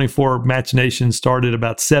 2024 machinations started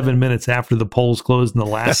about 7 minutes after the polls closed in the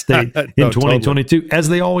last state in 2022, totally. As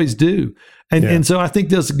they always do. And so I think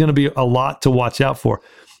there's going to be a lot to watch out for.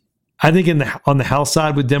 I think on the House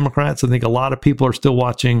side with Democrats, I think a lot of people are still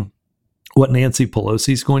watching what Nancy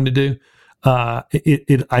Pelosi is going to do.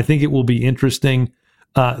 I think it will be interesting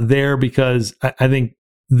there, because I think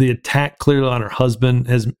the attack clearly on her husband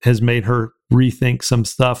has made her rethink some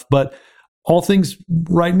stuff. But all things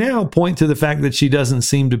right now point to the fact that she doesn't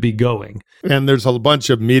seem to be going. And there's a bunch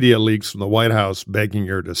of media leaks from the White House begging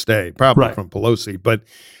her to stay, probably from Pelosi. But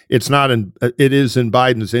it is in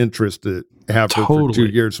Biden's interest to have her for 2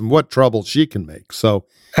 years, and what trouble she can make. So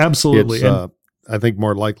absolutely. I think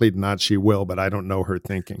more likely than not she will, but I don't know her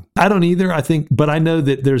thinking. I don't either. But I know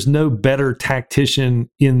that there's no better tactician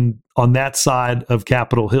on that side of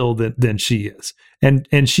Capitol Hill than she is.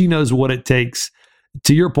 And she knows what it takes,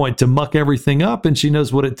 to your point, to muck everything up, and she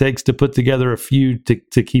knows what it takes to put together a feud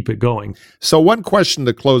to keep it going. So one question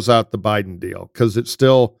to close out the Biden deal, because it's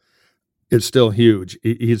still huge.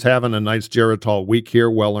 He's having a nice Geritol week here,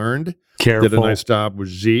 well earned. Careful. Did a nice job with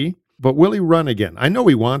Xi. But will he run again? I know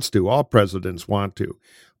he wants to. All presidents want to.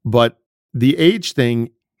 But the age thing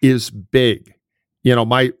is big.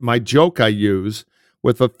 My joke I use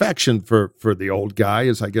with affection for the old guy,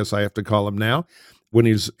 as I guess I have to call him now, when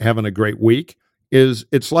he's having a great week, is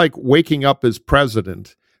it's like waking up as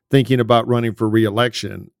president thinking about running for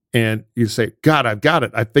re-election. And you say, God, I've got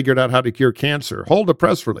it. I figured out how to cure cancer. Hold a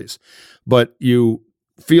press release. But you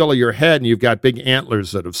feel of your head and you've got big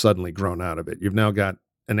antlers that have suddenly grown out of it. You've now got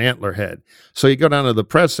an antler head. So you go down to the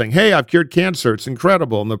press saying, hey, I've cured cancer. It's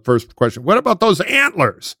incredible. And the first question, what about those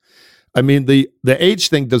antlers? I mean, the age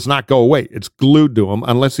thing does not go away. It's glued to him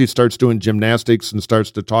unless he starts doing gymnastics and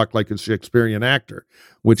starts to talk like a Shakespearean actor,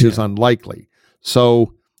 which is unlikely.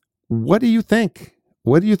 So what do you think?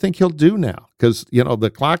 What do you think he'll do now? Because,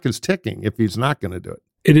 the clock is ticking if he's not going to do it.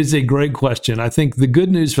 It is a great question. I think the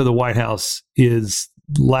good news for the White House is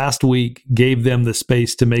last week gave them the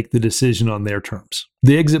space to make the decision on their terms.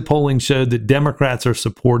 The exit polling showed that Democrats are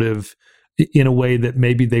supportive in a way that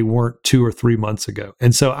maybe they weren't 2 or 3 months ago.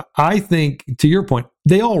 And so I think, to your point,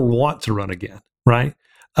 they all want to run again, right?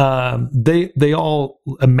 They all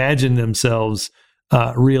imagine themselves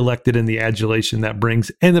reelected in the adulation that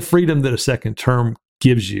brings and the freedom that a second term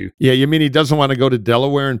gives you. Yeah, you mean he doesn't want to go to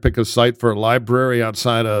Delaware and pick a site for a library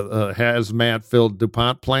outside a hazmat-filled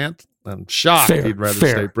DuPont plant? I'm shocked he'd rather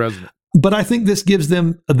stay president. But I think this gives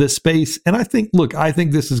them the space. And I think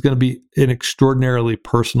this is going to be an extraordinarily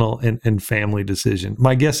personal and family decision.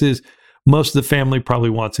 My guess is most of the family probably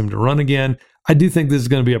wants him to run again. I do think this is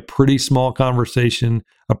going to be a pretty small conversation,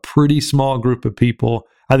 a pretty small group of people.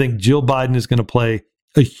 I think Jill Biden is going to play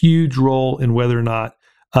a huge role in whether or not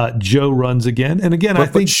Joe runs again. And again, I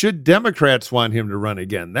think... But should Democrats want him to run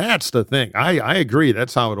again? That's the thing. I agree.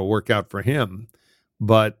 That's how it'll work out for him.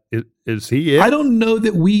 But is he it? I don't know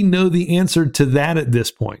that we know the answer to that at this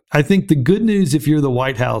point. I think the good news, if you're the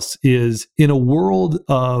White House, is in a world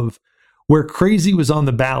of where crazy was on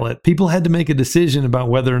the ballot, people had to make a decision about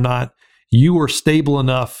whether or not you were stable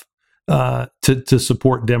enough to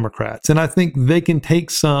support Democrats. And I think they can take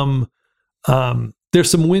some, there's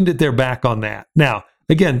some wind at their back on that. Now,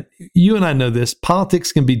 again, you and I know this,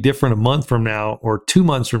 politics can be different a month from now or 2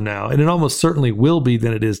 months from now, and it almost certainly will be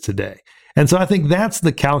than it is today. And so I think that's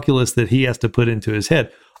the calculus that he has to put into his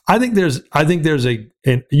head. I think there's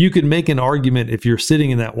you could make an argument if you're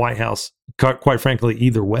sitting in that White House, quite frankly,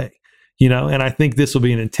 either way, and I think this will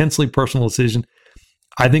be an intensely personal decision.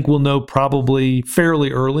 I think we'll know probably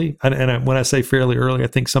fairly early. And when I say fairly early, I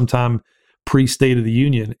think sometime pre-State of the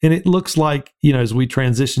Union. And it looks like, as we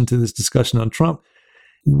transition to this discussion on Trump,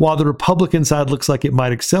 while the Republican side looks like it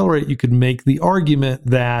might accelerate, you could make the argument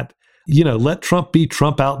that, let Trump be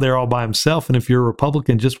Trump out there all by himself. And if you're a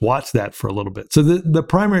Republican, just watch that for a little bit. So the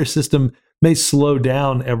primary system may slow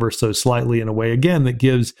down ever so slightly in a way, again, that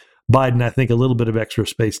gives Biden, I think, a little bit of extra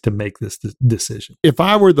space to make this decision. If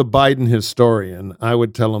I were the Biden historian, I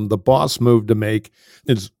would tell him the boss move to make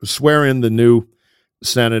is swear in the new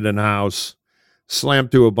Senate and House, slam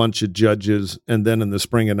through a bunch of judges, and then in the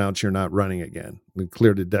spring announce you're not running again. And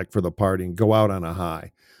clear the deck for the party and go out on a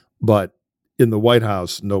high. But in the White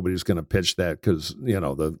House, nobody's going to pitch that because,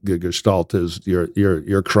 the gestalt is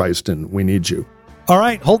you're Christ and we need you. All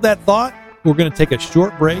right, hold that thought. We're going to take a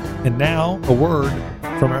short break, and now a word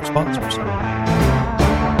from our sponsors.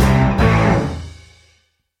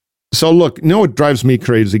 So look, what drives me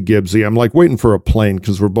crazy, Gibbsy? I'm like waiting for a plane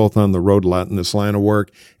because we're both on the road a lot in this line of work,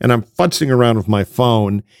 and I'm futzing around with my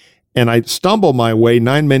phone, and I stumble my way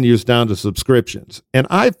 9 menus down to subscriptions. And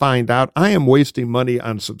I find out I am wasting money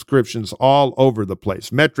on subscriptions all over the place.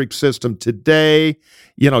 Metric System Today.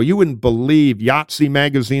 You wouldn't believe Yahtzee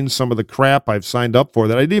magazine, some of the crap I've signed up for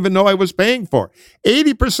that I didn't even know I was paying for.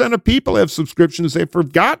 80% of people have subscriptions they've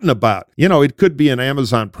forgotten about. It could be an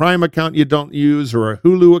Amazon Prime account you don't use or a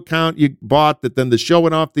Hulu account you bought that then the show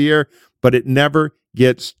went off the air, but it never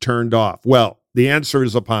gets turned off. Well, the answer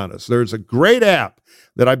is upon us. There's a great app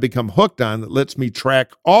that I've become hooked on that lets me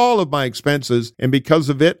track all of my expenses, and because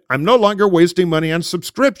of it, I'm no longer wasting money on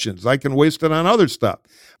subscriptions. I can waste it on other stuff.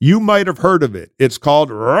 You might have heard of it. It's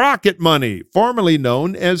called Rocket Money, formerly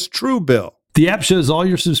known as Truebill. The app shows all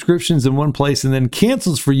your subscriptions in one place and then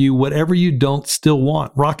cancels for you whatever you don't still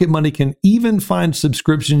want. Rocket Money can even find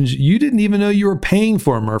subscriptions you didn't even know you were paying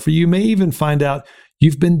for, Murphy. You may even find out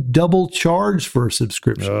you've been double charged for a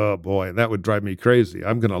subscription. Oh, boy, that would drive me crazy.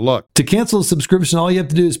 I'm going to look. To cancel a subscription, all you have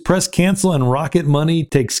to do is press cancel, and Rocket Money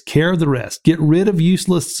takes care of the rest. Get rid of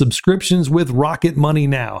useless subscriptions with Rocket Money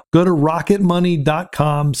now. Go to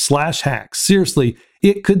rocketmoney.com/hacks. Seriously,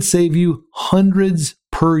 it could save you hundreds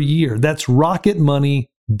per year. That's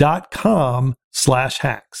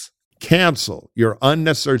rocketmoney.com/hacks. Cancel your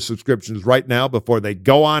unnecessary subscriptions right now before they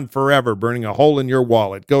go on forever, burning a hole in your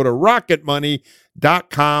wallet. Go to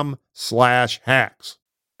rocketmoney.com/hacks.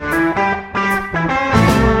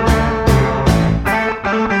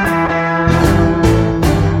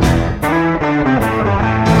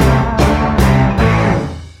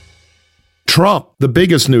 Trump, the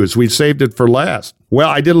biggest news. We saved it for last. Well,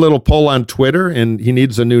 I did a little poll on Twitter, and he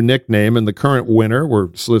needs a new nickname. And the current winner,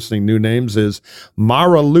 we're soliciting new names, is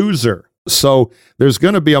Mara Loser. So there's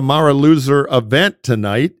going to be a Mara Loser event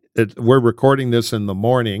tonight. We're recording this in the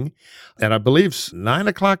morning, and I believe it's 9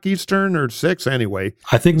 o'clock Eastern or 6 anyway.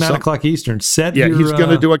 I think 9 o'clock Eastern. He's going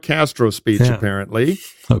to do a Castro speech, apparently.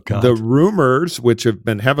 Oh, God. The rumors, which have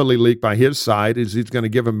been heavily leaked by his side, is he's going to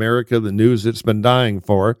give America the news it's been dying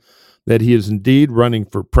for, that he is indeed running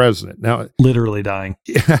for president. Now, literally dying.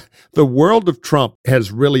 The world of Trump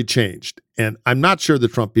has really changed. And I'm not sure the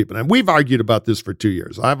Trump people, and we've argued about this for 2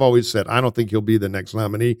 years. I've always said, I don't think he'll be the next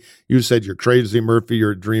nominee. You said, you're crazy, Murphy,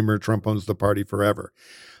 you're a dreamer. Trump owns the party forever.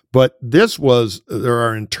 But there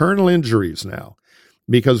are internal injuries now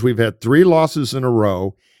because we've had 3 losses in a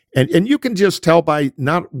row. And you can just tell by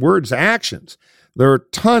not words, actions. There are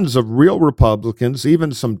tons of real Republicans,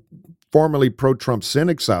 even some formerly pro-Trump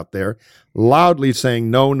cynics out there, loudly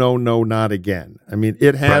saying, no, no, no, not again. I mean,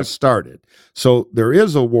 it has started. So there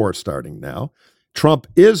is a war starting now. Trump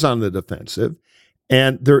is on the defensive,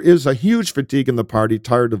 and there is a huge fatigue in the party,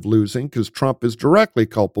 tired of losing, because Trump is directly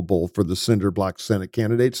culpable for the cinder block Senate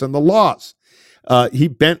candidates and the loss. He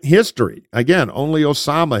bent history. Again, only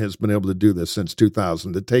Osama has been able to do this since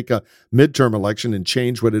 2000, to take a midterm election and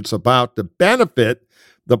change what it's about to benefit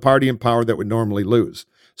the party in power that would normally lose.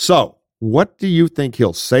 So, what do you think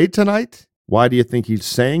he'll say tonight? Why do you think he's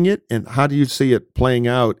saying it? And how do you see it playing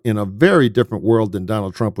out in a very different world than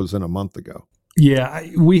Donald Trump was in a month ago? Yeah,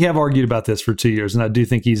 we have argued about this for 2 years, and I do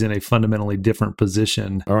think he's in a fundamentally different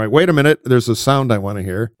position. All right, wait a minute. There's a sound I want to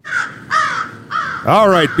hear. All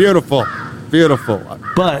right, beautiful. Beautiful.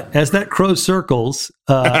 But as that crow circles,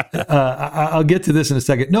 I'll get to this in a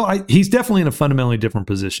second. No, he's definitely in a fundamentally different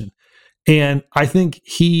position. And I think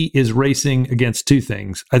he is racing against 2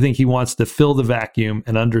 things. I think he wants to fill the vacuum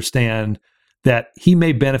and understand that he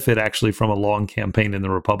may benefit actually from a long campaign in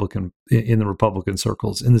the Republican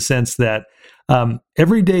circles, in the sense that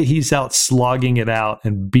every day he's out slogging it out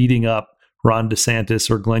and beating up Ron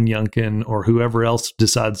DeSantis or Glenn Youngkin or whoever else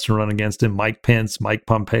decides to run against him, Mike Pence, Mike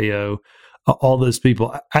Pompeo, all those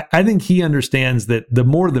people. I think he understands that the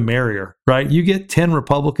more the merrier, right? You get 10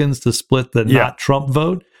 Republicans to split the not Trump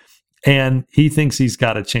vote, and he thinks he's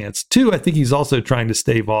got a chance. 2, I think he's also trying to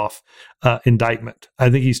stave off indictment. I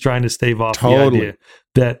think he's trying to stave off the idea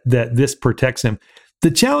that this protects him. The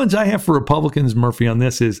challenge I have for Republicans, Murphy, on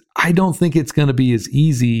this is I don't think it's going to be as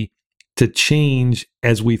easy to change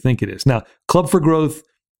as we think it is. Now, Club for Growth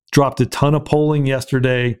dropped a ton of polling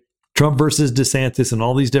yesterday. Trump versus DeSantis in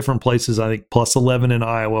all these different places, I think plus 11 in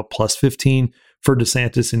Iowa, plus 15 for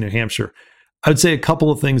DeSantis in New Hampshire. I would say a couple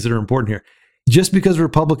of things that are important here. Just because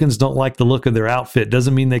Republicans don't like the look of their outfit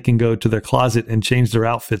doesn't mean they can go to their closet and change their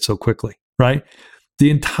outfit so quickly, right?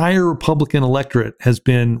 The entire Republican electorate has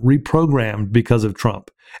been reprogrammed because of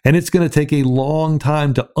Trump, and it's going to take a long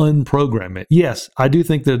time to unprogram it. Yes, I do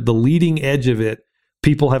think that the leading edge of it,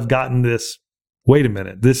 people have gotten this, wait a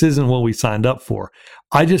minute, this isn't what we signed up for.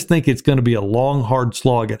 I just think it's going to be a long, hard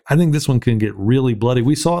slog. I think this one can get really bloody.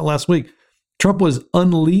 We saw it last week. Trump was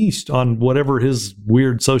unleashed on whatever his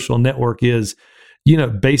weird social network is,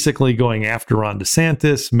 basically going after Ron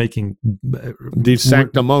DeSantis, making De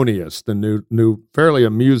Sanctimonious, the new fairly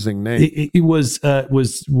amusing name. It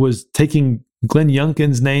was taking Glenn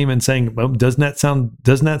Youngkin's name and saying, well, doesn't that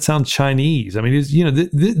sound Chinese? I mean,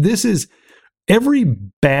 this is every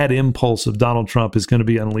bad impulse of Donald Trump is going to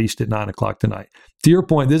be unleashed at 9 o'clock tonight. To your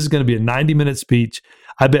point, this is going to be a 90-minute speech.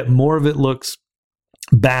 I bet more of it looks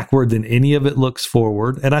backward than any of it looks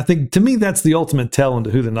forward. And I think, to me, that's the ultimate tell into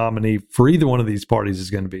who the nominee for either one of these parties is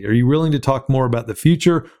going to be. Are you willing to talk more about the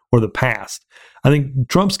future or the past? I think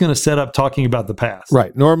Trump's going to set up talking about the past.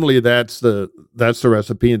 Right. Normally that's the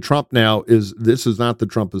recipe. And Trump now this is not the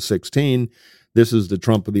Trump of 16. This is the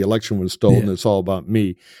Trump of the election was stolen. Yeah. It's all about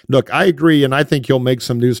me. Look, I agree, and I think he'll make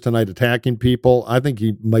some news tonight attacking people. I think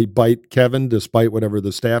he might bite Kevin, despite whatever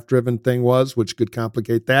the staff-driven thing was, which could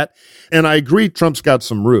complicate that. And I agree Trump's got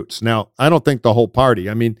some roots. Now, I don't think the whole party.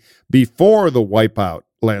 I mean, before the wipeout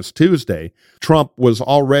last Tuesday, Trump was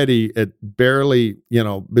already at barely,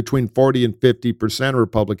 between 40 and 50%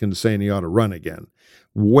 Republicans saying he ought to run again.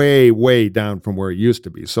 Way, way down from where he used to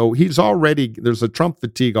be. So there's a Trump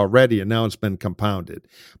fatigue already, and now it's been compounded.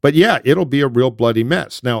 But yeah, it'll be a real bloody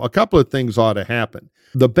mess. Now, a couple of things ought to happen.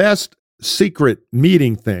 The best secret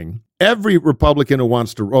meeting thing, every Republican who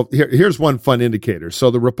wants to, here's one fun indicator.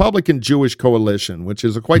 So the Republican Jewish Coalition, which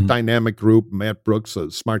is a quite dynamic group, Matt Brooks,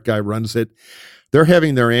 a smart guy, runs it. They're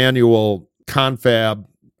having their annual confab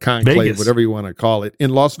conclave, Vegas. whatever you want to call it, in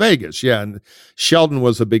Las Vegas. Yeah, and Sheldon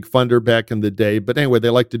was a big funder back in the day. But anyway, they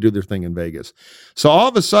like to do their thing in Vegas. So all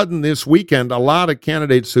of a sudden this weekend, a lot of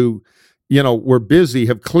candidates who, were busy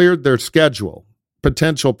have cleared their schedule.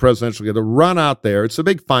 Potential presidential to run out there. It's a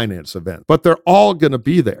big finance event, but they're all going to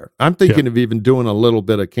be there. I'm thinking of even doing a little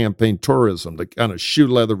bit of campaign tourism, the kind of shoe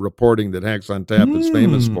leather reporting that Hacks on Tap is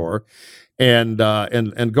famous for, and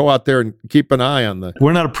go out there and keep an eye on the.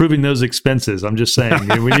 We're not approving those expenses. I'm just saying.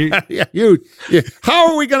 When you,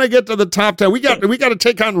 How are we going to get to the top 10? We got to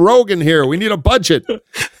take on Rogan here. We need a budget.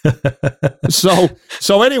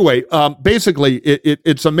 So anyway, basically,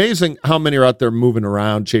 it's amazing how many are out there moving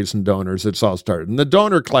around chasing donors. It's all started. And the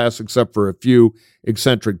donor class, except for a few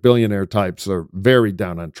eccentric billionaire types, are very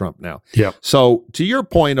down on Trump now. Yeah. So to your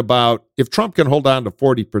point about if Trump can hold on to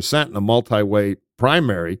 40% in a multi-way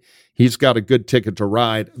primary, he's got a good ticket to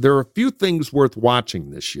ride. There are a few things worth watching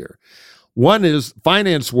this year. One is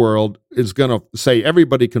finance world is going to say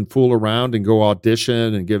everybody can fool around and go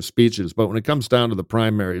audition and give speeches, but when it comes down to the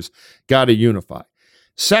primaries, got to unify.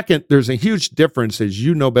 Second, there's a huge difference, as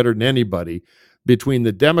you know better than anybody, between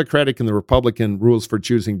the Democratic and the Republican rules for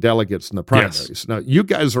choosing delegates in the primaries. Yes. Now, you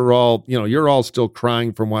guys are all, you're all still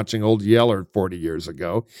crying from watching old Yeller 40 years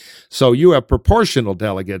ago. So you have proportional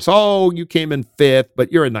delegates. Oh, you came in fifth,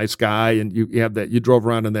 but you're a nice guy and you have that, you drove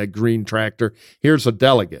around in that green tractor. Here's a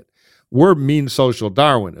delegate. We're mean social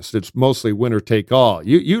Darwinists. It's mostly winner take all.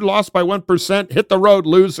 You lost by 1%, hit the road,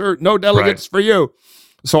 loser, no delegates for you.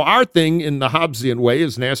 So our thing in the Hobbesian way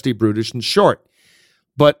is nasty, brutish, and short.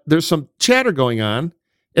 But there's some chatter going on,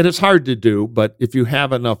 and it's hard to do, but if you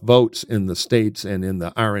have enough votes in the states and in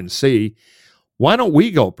the RNC, why don't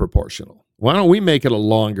we go proportional? Why don't we make it a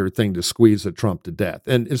longer thing to squeeze a Trump to death?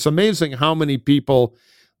 And it's amazing how many people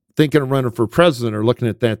thinking of running for president are looking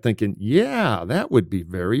at that thinking, yeah, that would be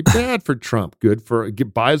very bad for Trump. Good for,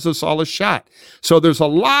 it buys us all a shot. So there's a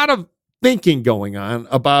lot of thinking going on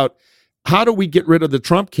about how do we get rid of the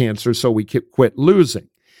Trump cancer so we can quit losing.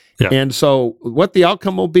 Yeah. And so what the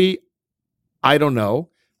outcome will be, I don't know,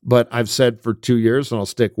 but I've said for 2 years, and I'll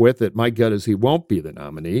stick with it, my gut is he won't be the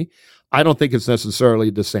nominee. I don't think it's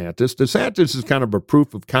necessarily DeSantis. DeSantis is kind of a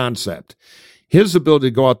proof of concept. His ability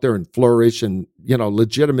to go out there and flourish and,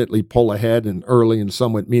 legitimately pull ahead in early and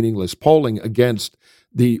somewhat meaningless polling against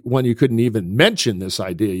the one you couldn't even mention this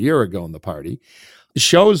idea a year ago in the party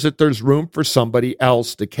shows that there's room for somebody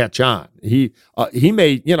else to catch on. He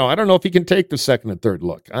may, I don't know if he can take the second and third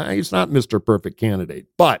look. He's not Mr. Perfect candidate,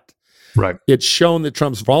 but it's shown that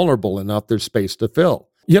Trump's vulnerable enough there's space to fill.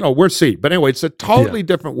 We'll see. But anyway, it's a totally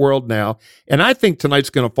different world now. And I think tonight's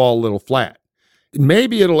going to fall a little flat.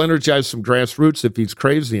 Maybe it'll energize some grassroots if he's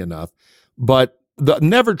crazy enough, but the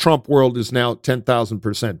never Trump world is now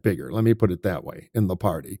 10,000% bigger. Let me put it that way in the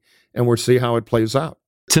party, and we'll see how it plays out.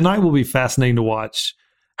 Tonight will be fascinating to watch.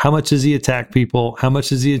 How much does he attack people? How much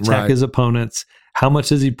does he attack his opponents? How much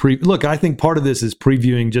does he look, I think part of this is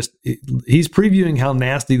he's previewing how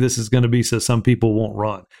nasty this is going to be so some people won't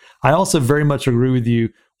run. I also very much agree with you.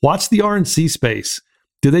 Watch the RNC space.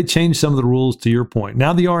 Do they change some of the rules to your point?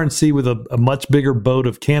 Now the RNC with a much bigger boat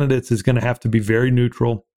of candidates is going to have to be very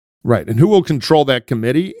neutral. Right. And who will control that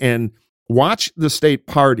committee? And watch the state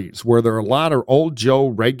parties where there are a lot of old Joe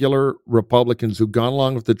regular Republicans who've gone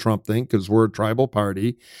along with the Trump thing because we're a tribal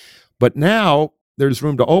party. But now there's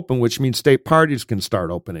room to open, which means state parties can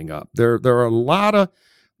start opening up. There are a lot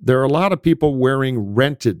of people wearing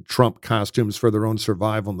rented Trump costumes for their own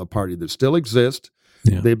survival in the party that still exist.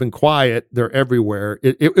 Yeah. They've been quiet. They're everywhere.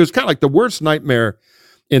 It was kind of like the worst nightmare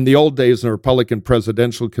in the old days in the Republican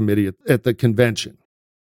Presidential Committee at the convention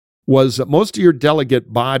was that most of your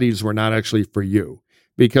delegate bodies were not actually for you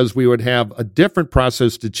because we would have a different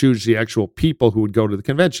process to choose the actual people who would go to the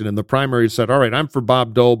convention. And the primary said, all right, I'm for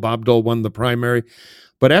Bob Dole. Bob Dole won the primary.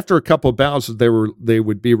 But after a couple of ballots, they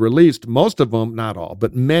would be released. Most of them, not all,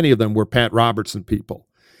 but many of them were Pat Robertson people.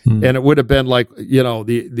 And it would have been like,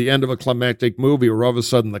 the end of a climactic movie where all of a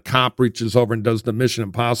sudden the cop reaches over and does the Mission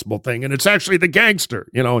Impossible thing. And it's actually the gangster,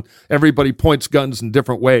 everybody points guns in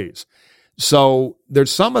different ways. So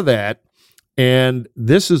there's some of that. And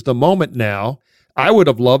this is the moment now. I would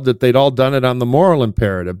have loved that they'd all done it on the moral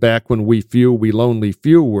imperative back when we lonely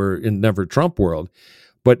few were in never Trump world.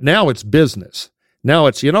 But now it's business. Now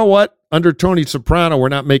it's, under Tony Soprano, we're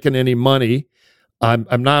not making any money.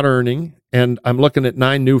 I'm not earning. And I'm looking at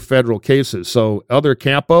 9 new federal cases. So other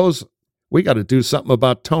capos, we got to do something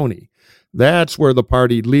about Tony. That's where the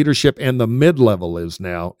party leadership and the mid-level is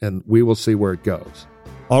now, and we will see where it goes.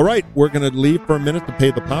 All right, we're going to leave for a minute to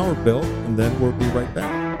pay the power bill, and then we'll be right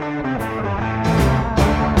back.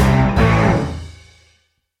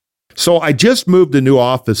 So I just moved to new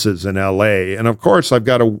offices in LA. And of course, I've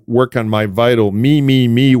got to work on my vital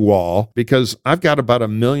me wall because I've got about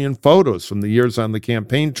 1 million photos from the years on the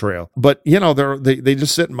campaign trail. But, they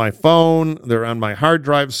just sit in my phone. They're on my hard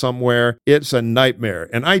drive somewhere. It's a nightmare.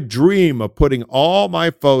 And I dream of putting all my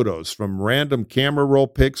photos from random camera roll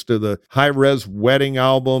pics to the high-res wedding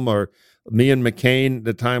album or me and McCain,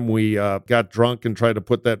 the time we got drunk and tried to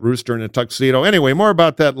put that rooster in a tuxedo. Anyway, more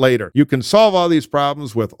about that later. You can solve all these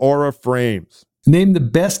problems with Aura frames. Named the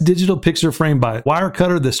best digital picture frame by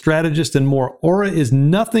Wirecutter, The Strategist, and more. Aura is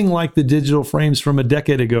nothing like the digital frames from a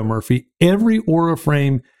decade ago, Murphy. Every Aura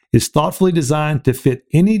frame is thoughtfully designed to fit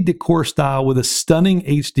any decor style with a stunning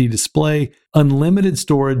HD display, unlimited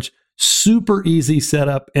storage, super easy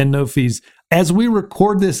setup, and no fees. As we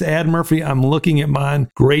record this ad, Murphy, I'm looking at mine.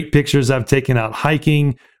 Great pictures I've taken out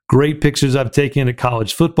hiking. Great pictures I've taken at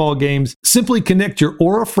college football games. Simply connect your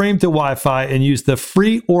Aura frame to Wi-Fi and use the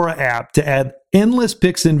free Aura app to add endless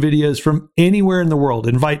pics and videos from anywhere in the world.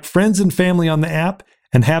 Invite friends and family on the app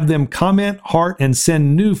and have them comment, heart, and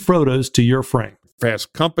send new photos to your frame.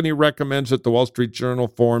 Fast Company recommends it, the Wall Street Journal,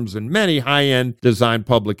 Forums, and many high-end design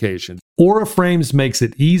publications. Aura Frames makes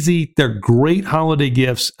it easy. They're great holiday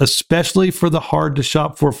gifts, especially for the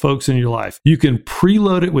hard-to-shop for folks in your life. You can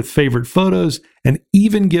preload it with favorite photos and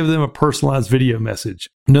even give them a personalized video message.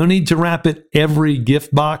 No need to wrap it. Every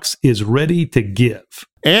gift box is ready to give.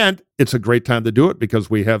 And it's a great time to do it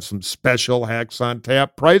because we have some special hacks on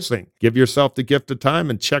tap pricing. Give yourself the gift of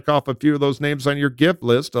time and check off a few of those names on your gift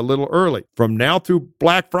list a little early. From now through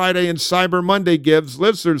Black Friday and Cyber Monday gives,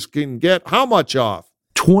 listeners can get how much off?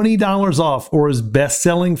 $20 off Aura's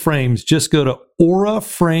best-selling frames. Just go to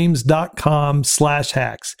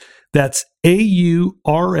auraframes.com/hacks. That's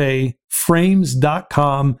AURA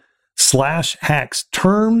frames.com/hacks.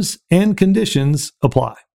 Terms and conditions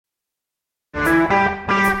apply.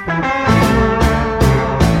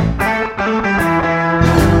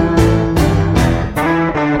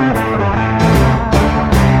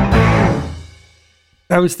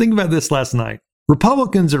 I was thinking about this last night.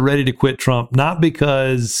 Republicans are ready to quit Trump, not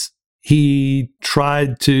because he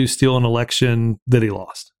tried to steal an election that he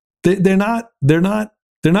lost. They're not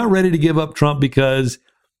ready to give up Trump because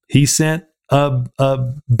he sent a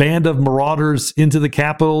band of marauders into the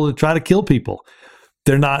Capitol to try to kill people.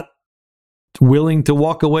 They're not willing to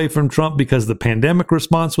walk away from Trump because the pandemic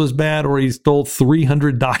response was bad, or he stole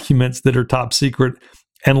 300 documents that are top secret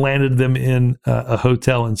and landed them in a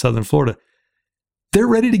hotel in Southern Florida. They're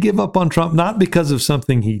ready to give up on Trump, not because of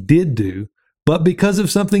something he did do, but because of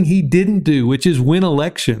something he didn't do, which is win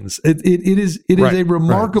elections. It is a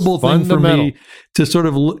remarkable thing for me to sort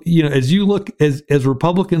of, as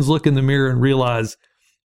Republicans look in the mirror and realize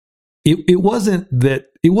it wasn't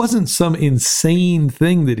some insane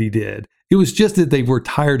thing that he did. It was just that they were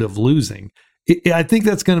tired of losing. I think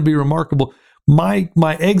that's going to be remarkable. My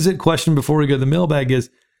exit question before we go to the mailbag is,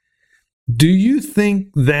 do you think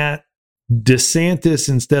that DeSantis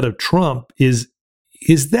instead of Trump is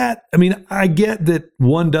that, I mean, I get that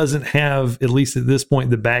one doesn't have, at least at this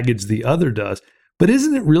point, the baggage the other does, but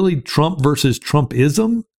isn't it really Trump versus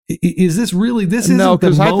Trumpism? Is this really, this isn't no,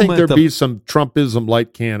 because I think there'll be some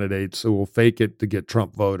Trumpism-like candidates who will fake it to get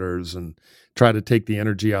Trump voters and try to take the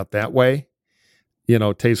energy out that way.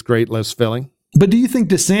 Tastes great, less filling. But do you think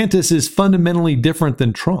DeSantis is fundamentally different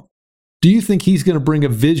than Trump? Do you think he's going to bring a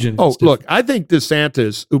vision? Oh, look, I think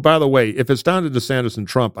DeSantis, who, by the way, if it's down to DeSantis and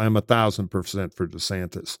Trump, I'm 1,000% for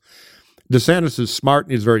DeSantis. DeSantis is smart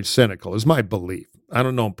and he's very cynical, is my belief. I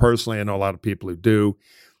don't know him personally. I know a lot of people who do.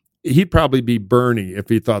 He'd probably be Bernie if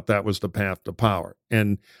he thought that was the path to power.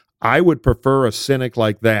 And I would prefer a cynic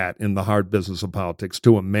like that in the hard business of politics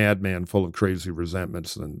to a madman full of crazy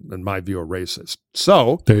resentments and, in my view, a racist.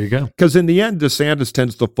 So there you go. Because in the end, DeSantis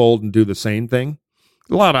tends to fold and do the same thing.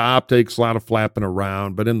 A lot of optics, a lot of flapping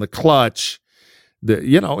around, but in the clutch,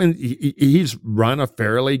 and he's run a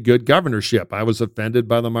fairly good governorship. I was offended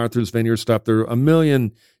by the Martha's Vineyard stuff. There are a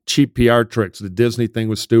million cheap PR tricks. The Disney thing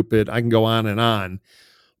was stupid. I can go on and on.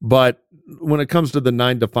 But when it comes to the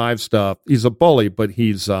 9 to 5 stuff, he's a bully, but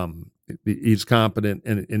he's competent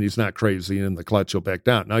and he's not crazy. And in the clutch, he'll back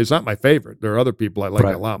down. Now, he's not my favorite. There are other people I like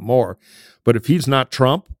a lot more. But if he's not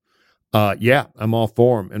Trump, I'm all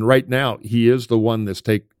for him. And right now, he is the one that's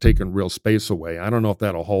taken real space away. I don't know if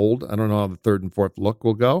that'll hold. I don't know how the third and fourth look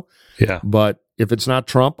will go. Yeah. But if it's not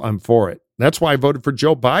Trump, I'm for it. That's why I voted for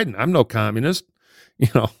Joe Biden. I'm no communist.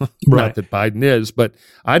 Not that Biden is, but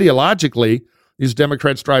ideologically, these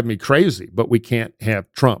Democrats drive me crazy. But we can't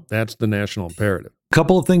have Trump. That's the national imperative.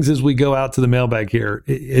 Couple of things as we go out to the mailbag here.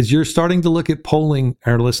 As you're starting to look at polling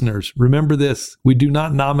our listeners, remember this: we do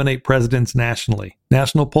not nominate presidents nationally.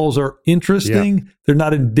 National polls are interesting. Yeah. They're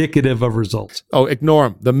not indicative of results. Oh, ignore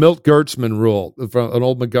them. The Milt-Gertzman rule from an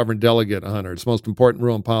old McGovern delegate, Hunter. It's the most important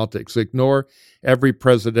rule in politics. Ignore every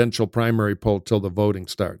presidential primary poll till the voting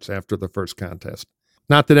starts after the first contest.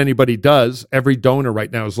 Not that anybody does. Every donor right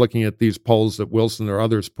now is looking at these polls that Wilson or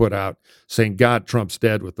others put out saying, God, Trump's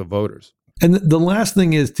dead with the voters. And the last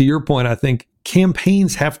thing is, to your point, I think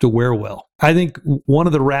campaigns have to wear well. I think one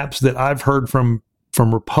of the raps that I've heard from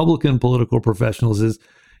Republican political professionals is,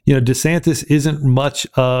 DeSantis isn't much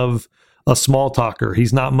of a small talker.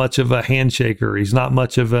 He's not much of a handshaker. He's not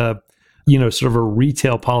much of a, sort of a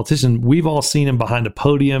retail politician. We've all seen him behind a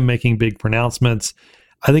podium making big pronouncements.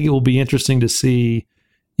 I think it will be interesting to see,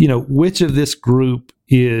 which of this group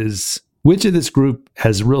has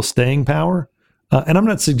real staying power. And I'm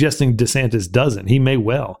not suggesting DeSantis doesn't. He may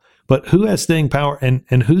well. But who has staying power,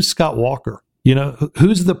 and who's Scott Walker?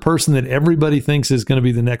 Who's the person that everybody thinks is going to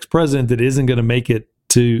be the next president that isn't going to make it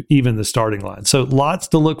to even the starting line? So lots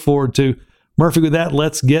to look forward to. Murphy, with that,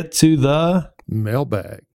 let's get to the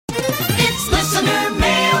mailbag. It's listener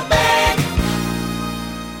mailbag.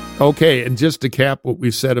 Okay, and just to cap what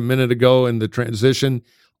we said a minute ago in the transition,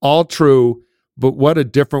 all true. But what a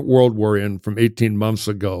different world we're in from 18 months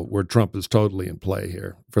ago, where Trump is totally in play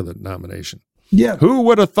here for the nomination. Yeah. Who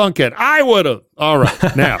would have thunk it? I would have. All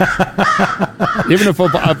right. Now, even if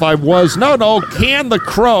I was, can the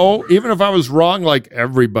crow, even if I was wrong like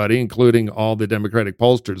everybody, including all the Democratic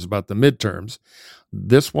pollsters about the midterms,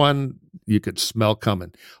 this one you could smell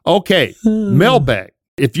coming. Okay, mailbag.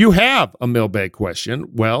 If you have a mailbag question,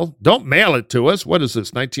 well, don't mail it to us. What is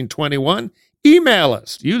this, 1921? Email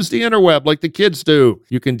us. Use the interweb like the kids do.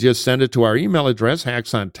 You can just send it to our email address,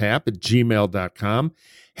 hacksontap@gmail.com,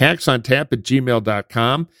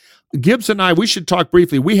 hacksontap@gmail.com. Gibbs and I, we should talk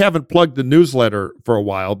briefly. We haven't plugged the newsletter for a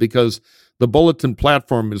while because the bulletin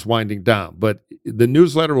platform is winding down, but the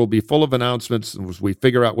newsletter will be full of announcements as we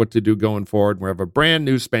figure out what to do going forward. We have a brand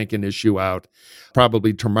new spanking issue out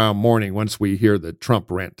probably tomorrow morning once we hear the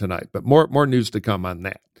Trump rant tonight, but more news to come on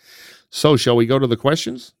that. So, shall we go to the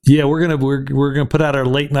questions? Yeah, we're gonna put out our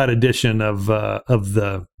late night edition of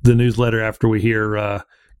the newsletter after we hear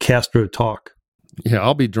Castro talk. Yeah,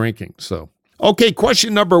 I'll be drinking. So, okay,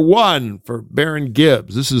 question number 1 for Baron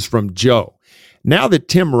Gibbs. This is from Joe. Now that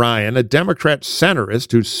Tim Ryan, a Democrat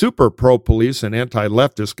centrist who's super pro-police and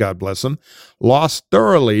anti-leftist, God bless him, lost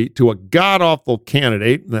thoroughly to a god-awful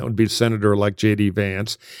candidate, and that would be Senator-elect J.D.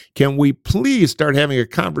 Vance, can we please start having a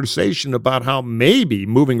conversation about how maybe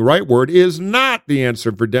moving rightward is not the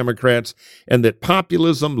answer for Democrats and that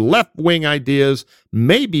populism, left-wing ideas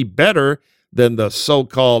may be better than the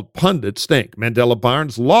so-called pundits think? Mandela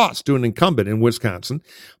Barnes lost to an incumbent in Wisconsin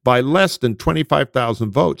by less than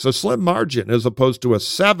 25,000 votes, a slim margin as opposed to a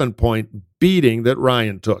 7-point beating that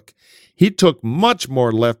Ryan took. He took much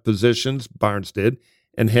more left positions, Barnes did,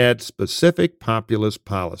 and had specific populist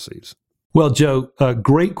policies. Well, Joe,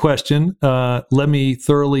 great question. Let me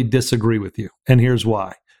thoroughly disagree with you, and here's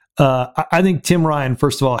why. I think Tim Ryan,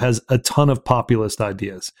 first of all, has a ton of populist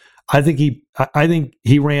ideas. I think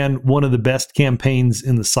he ran one of the best campaigns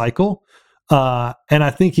in the cycle, and I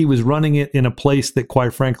think he was running it in a place that,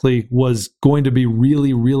 quite frankly, was going to be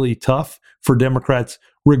really, really tough for Democrats,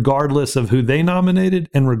 regardless of who they nominated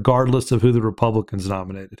and regardless of who the Republicans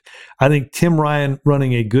nominated. I think Tim Ryan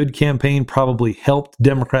running a good campaign probably helped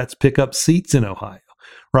Democrats pick up seats in Ohio.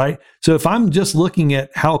 Right. So if I'm just looking at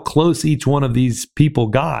how close each one of these people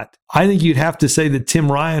got, I think you'd have to say that Tim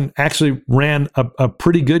Ryan actually ran a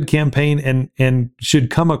pretty good campaign and should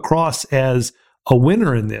come across as a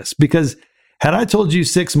winner in this. Because had I told you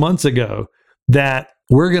 6 months ago that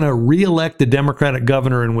we're going to reelect the Democratic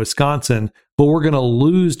governor in Wisconsin, but we're going to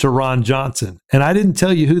lose to Ron Johnson, and I didn't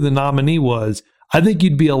tell you who the nominee was, I think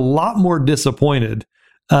you'd be a lot more disappointed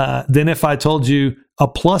than if I told you a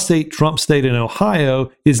 +8 Trump state in Ohio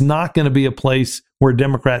is not going to be a place where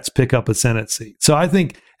Democrats pick up a Senate seat. So I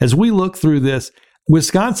think as we look through this,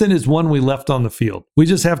 Wisconsin is one we left on the field. We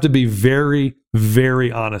just have to be very,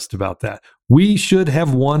 very honest about that. We should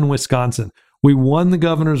have won Wisconsin. We won the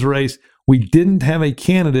governor's race. We didn't have a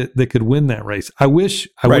candidate that could win that race. I wish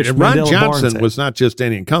Ron Johnson was not just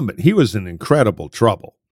any incumbent. He was in incredible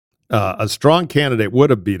trouble. A strong candidate would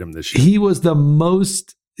have beat him this year. He was the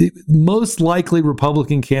most likely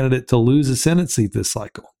Republican candidate to lose a Senate seat this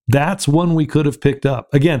cycle. That's one we could have picked up.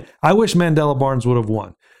 Again, I wish Mandela Barnes would have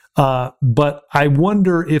won. But I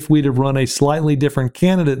wonder if we'd have run a slightly different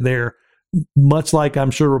candidate there, much like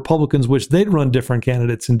I'm sure Republicans wish they'd run different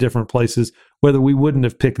candidates in different places, whether we wouldn't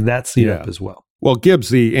have picked that seat up as well. Well, Gibbs,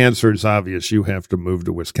 the answer is obvious. You have to move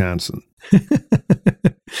to Wisconsin.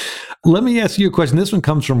 Let me ask you a question. This one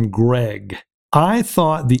comes from Greg. I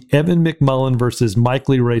thought the Evan McMullen versus Mike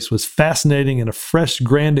Lee race was fascinating and a fresh,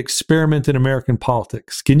 grand experiment in American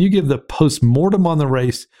politics. Can you give the post-mortem on the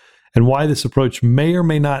race and why this approach may or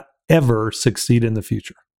may not ever succeed in the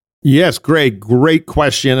future? Yes, Greg, great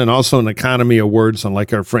question, and also an economy of words,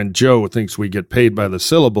 unlike our friend Joe, who thinks we get paid by the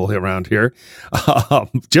syllable around here.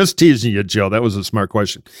 Just teasing you, Joe. That was a smart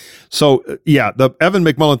question. So, yeah, the Evan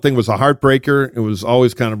McMullen thing was a heartbreaker. It was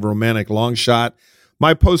always kind of a romantic long shot.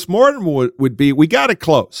 My postmortem would be, we got it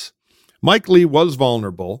close. Mike Lee was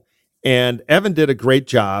vulnerable, and Evan did a great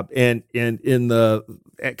job. And in the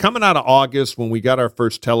coming out of August, when we got our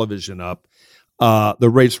first television up, the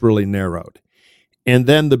race really narrowed. And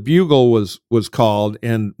then the bugle was called,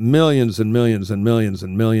 and millions and millions and millions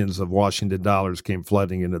and millions of Washington dollars came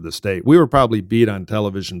flooding into the state. We were probably beat on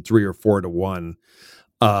television 3 or 4 to 1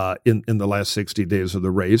 in the last 60 days of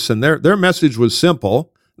the race. And their message was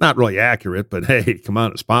simple, not really accurate, but hey, come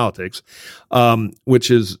on, it's politics,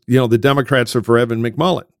 which is, the Democrats are for Evan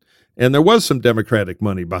McMullen. And there was some Democratic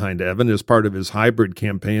money behind Evan as part of his hybrid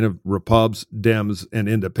campaign of Repubs, Dems, and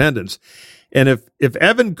Independents. And if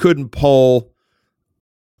Evan couldn't poll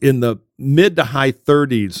in the mid to high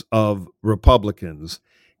 30s of Republicans,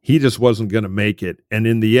 he just wasn't going to make it. And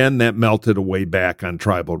in the end, that melted away back on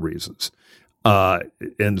tribal reasons.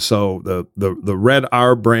 And so the Red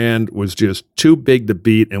R brand was just too big to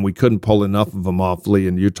beat, and we couldn't pull enough of them off Lee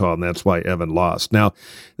in Utah, and that's why Evan lost. Now,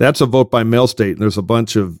 that's a vote by mail state, and there's a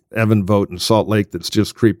bunch of Evan vote in Salt Lake that's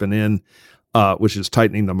just creeping in, which is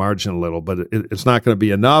tightening the margin a little. But it's not going to be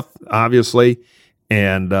enough, obviously.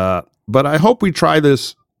 And but I hope we try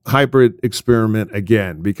this hybrid experiment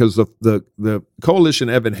again, because the coalition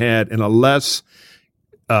Evan had in a less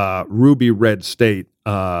ruby red state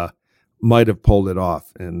might have pulled it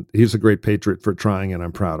off. And he's a great patriot for trying, and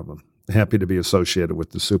I'm proud of him. Happy to be associated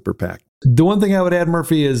with the super PAC. The one thing I would add,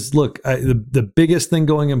 Murphy, is look, the biggest thing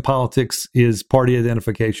going in politics is party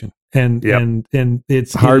identification, and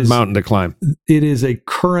it's hard mountain to climb. It is a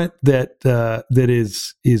current that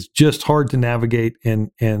is just hard to navigate,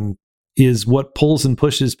 and is what pulls and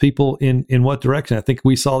pushes people in what direction. I think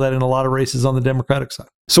we saw that in a lot of races on the Democratic side.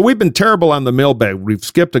 So we've been terrible on the mailbag. We've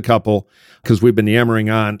skipped a couple because we've been yammering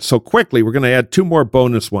on. So quickly, we're going to add 2 more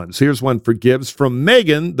bonus ones. Here's one for Gibbs from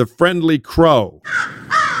Megan, the Friendly Crow.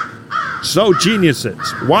 So, geniuses,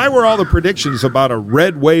 why were all the predictions about a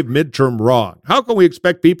red wave midterm wrong? How can we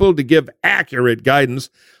expect people to give accurate guidance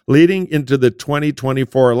leading into the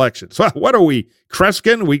 2024 elections? So what are we,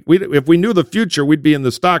 Kreskin? We if we knew the future, we'd be in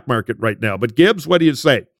the stock market right now. But Gibbs, what do you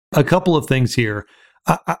say? A couple of things here.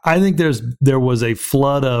 I think there was a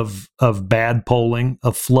flood of bad polling,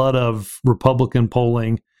 a flood of Republican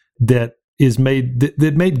polling that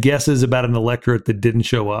made guesses about an electorate that didn't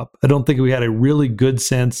show up. I don't think we had a really good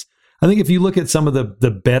sense. I think if you look at some of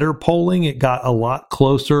the better polling, it got a lot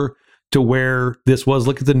closer to where this was.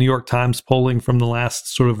 Look at the New York Times polling from the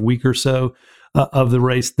last sort of week or so of the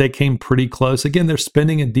race. They came pretty close. Again, they're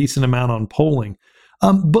spending a decent amount on polling.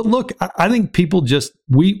 But look, I think people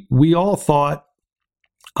we all thought,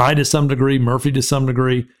 I to some degree, Murphy to some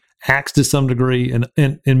degree, Axe to some degree,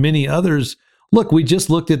 and many others, look, we just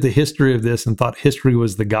looked at the history of this and thought history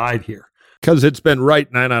was the guide here. Because it's been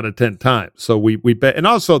right 9 out of 10 times. So we bet. And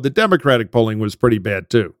also the Democratic polling was pretty bad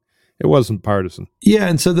too. It wasn't partisan. Yeah,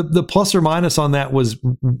 and so the plus or minus on that was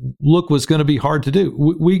going to be hard to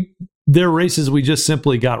do. There are races we just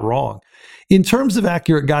simply got wrong. In terms of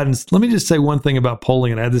accurate guidance, let me just say one thing about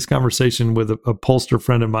polling. And I had this conversation with a pollster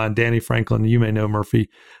friend of mine, Danny Franklin, you may know Murphy,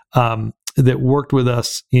 that worked with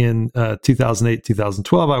us in 2008,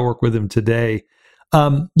 2012. I work with him today.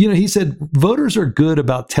 He said voters are good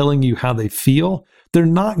about telling you how they feel. They're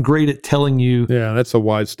not great at telling you. Yeah, that's a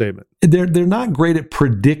wise statement. They're not great at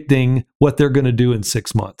predicting what they're going to do in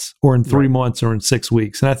 6 months or in 3 months or in 6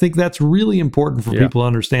 weeks. And I think that's really important for people to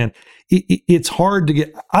understand. It's hard to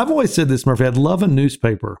get. I've always said this, Murphy. I'd love a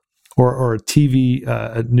newspaper or a TV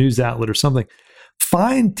a news outlet or something.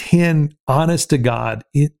 Find 10 honest to God,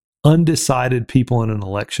 undecided people in an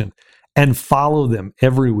election and follow them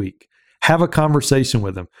every week. Have a conversation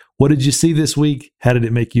with them. What did you see this week? How did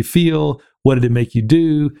it make you feel? What did it make you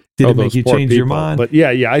do? Did it make you change your mind? But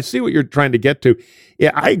yeah, I see what you're trying to get to.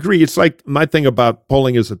 Yeah, I agree. It's like my thing about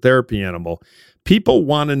polling is a therapy animal. People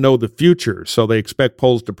want to know the future, so they expect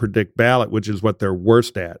polls to predict ballot, which is what they're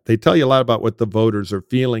worst at. They tell you a lot about what the voters are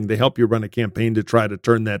feeling. They help you run a campaign to try to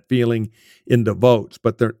turn that feeling into votes,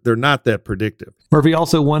 but they're not that predictive. Murphy,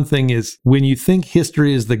 also one thing is when you think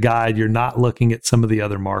history is the guide, you're not looking at some of the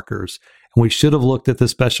other markers. and we should have looked at the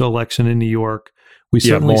special election in New York. We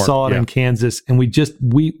Yeah, certainly more, saw it yeah. in Kansas, and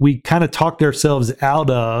we kind of talked ourselves out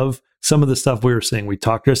of some of the stuff we were seeing. We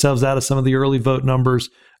talked ourselves out of some of the early vote numbers.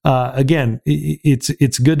 Again,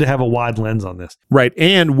 it's good to have a wide lens on this. Right.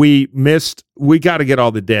 And we got to get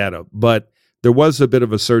all the data, but there was a bit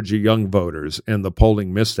of a surge of young voters, and the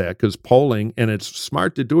polling missed that because polling, and it's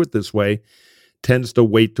smart to do it this way, tends to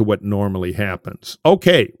wait to what normally happens.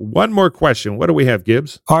 Okay, one more question. What do we have,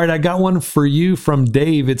 Gibbs? All right, I got one for you from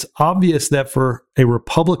Dave. It's obvious that for a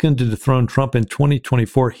Republican to dethrone Trump in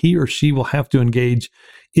 2024, he or she will have to engage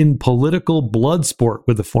in political blood sport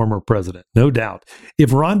with the former president, no doubt.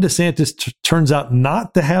 If Ron DeSantis turns out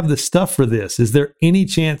not to have the stuff for this, is there any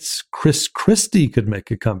chance Chris Christie could make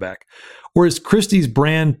a comeback? Or is Christie's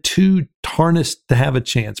brand too tarnished to have a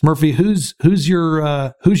chance? Murphy, who's your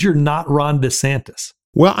not Ron DeSantis?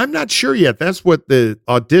 Well, I'm not sure yet. That's what the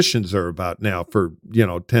auditions are about now for,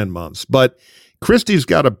 10 months. But Christie's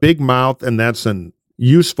got a big mouth, and that's an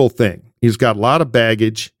useful thing. He's got a lot of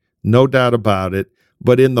baggage, no doubt about it.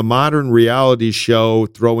 But in the modern reality show,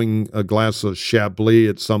 throwing a glass of Chablis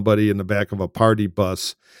at somebody in the back of a party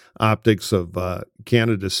bus, optics of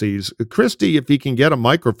candidacies, Christie, if he can get a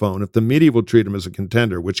microphone, if the media will treat him as a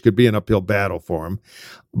contender, which could be an uphill battle for him,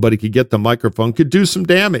 but he could get the microphone, could do some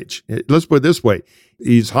damage. Let's put it this way.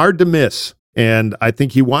 He's hard to miss, and I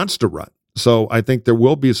think he wants to run. So I think there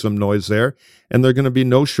will be some noise there, and there are going to be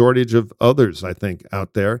no shortage of others, I think,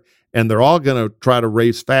 out there. And they're all going to try to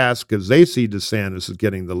race fast because they see DeSantis is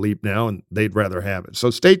getting the leap now, and they'd rather have it. So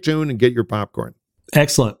stay tuned and get your popcorn.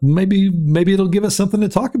 Excellent. Maybe it'll give us something to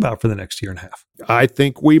talk about for the next year and a half. I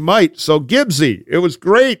think we might. So Gibbsy, it was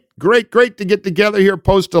great to get together here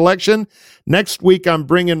post-election. Next week, I'm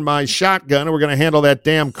bringing my shotgun, and we're going to handle that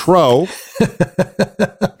damn crow.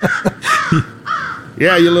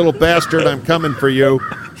 Yeah, you little bastard, I'm coming for you.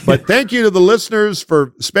 But thank you to the listeners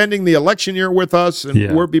for spending the election year with us.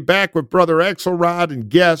 And we'll be back with Brother Axelrod and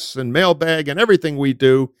guests and mailbag and everything we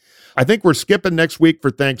do. I think we're skipping next week for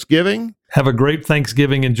Thanksgiving. Have a great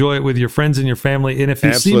Thanksgiving. Enjoy it with your friends and your family. And if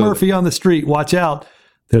you see Murphy on the street, watch out.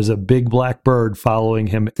 There's a big black bird following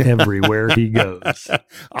him everywhere he goes.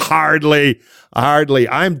 Hardly.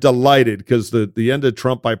 I'm delighted because the end of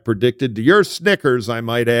Trump I predicted, to your Snickers, I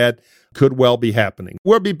might add, could well be happening.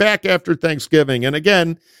 We'll be back after Thanksgiving. And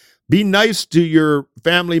again, be nice to your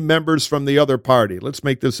family members from the other party. Let's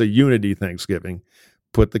make this a unity Thanksgiving.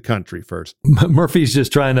 Put the country first. Murphy's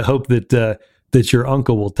just trying to hope that your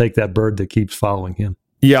uncle will take that bird that keeps following him.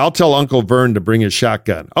 Yeah, I'll tell Uncle Vern to bring his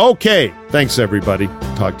shotgun. Okay. Thanks, everybody.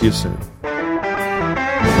 Talk to you soon.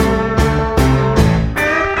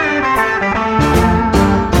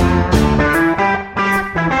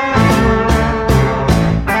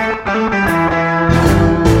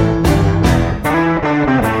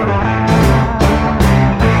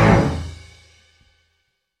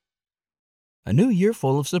 A new year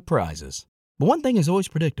full of surprises. But one thing is always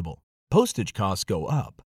predictable. Postage costs go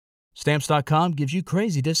up. Stamps.com gives you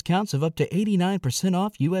crazy discounts of up to 89%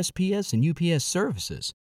 off USPS and UPS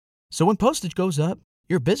services. So when postage goes up,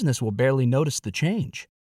 your business will barely notice the change.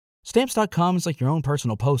 Stamps.com is like your own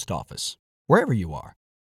personal post office, wherever you are.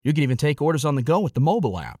 You can even take orders on the go with the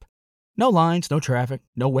mobile app. No lines, no traffic,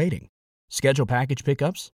 no waiting. Schedule package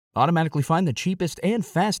pickups, automatically find the cheapest and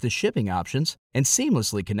fastest shipping options, and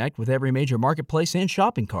seamlessly connect with every major marketplace and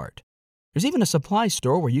shopping cart. There's even a supply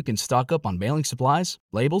store where you can stock up on mailing supplies,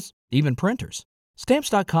 labels, even printers.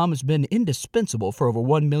 Stamps.com has been indispensable for over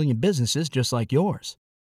 1 million businesses just like yours.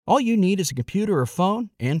 All you need is a computer or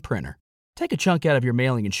phone and printer. Take a chunk out of your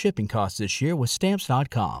mailing and shipping costs this year with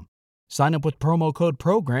Stamps.com. Sign up with promo code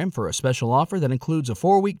PROGRAM for a special offer that includes a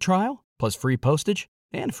 4-week trial, plus free postage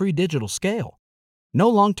and free digital scale. No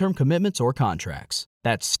long-term commitments or contracts.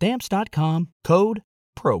 That's Stamps.com, code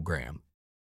PROGRAM.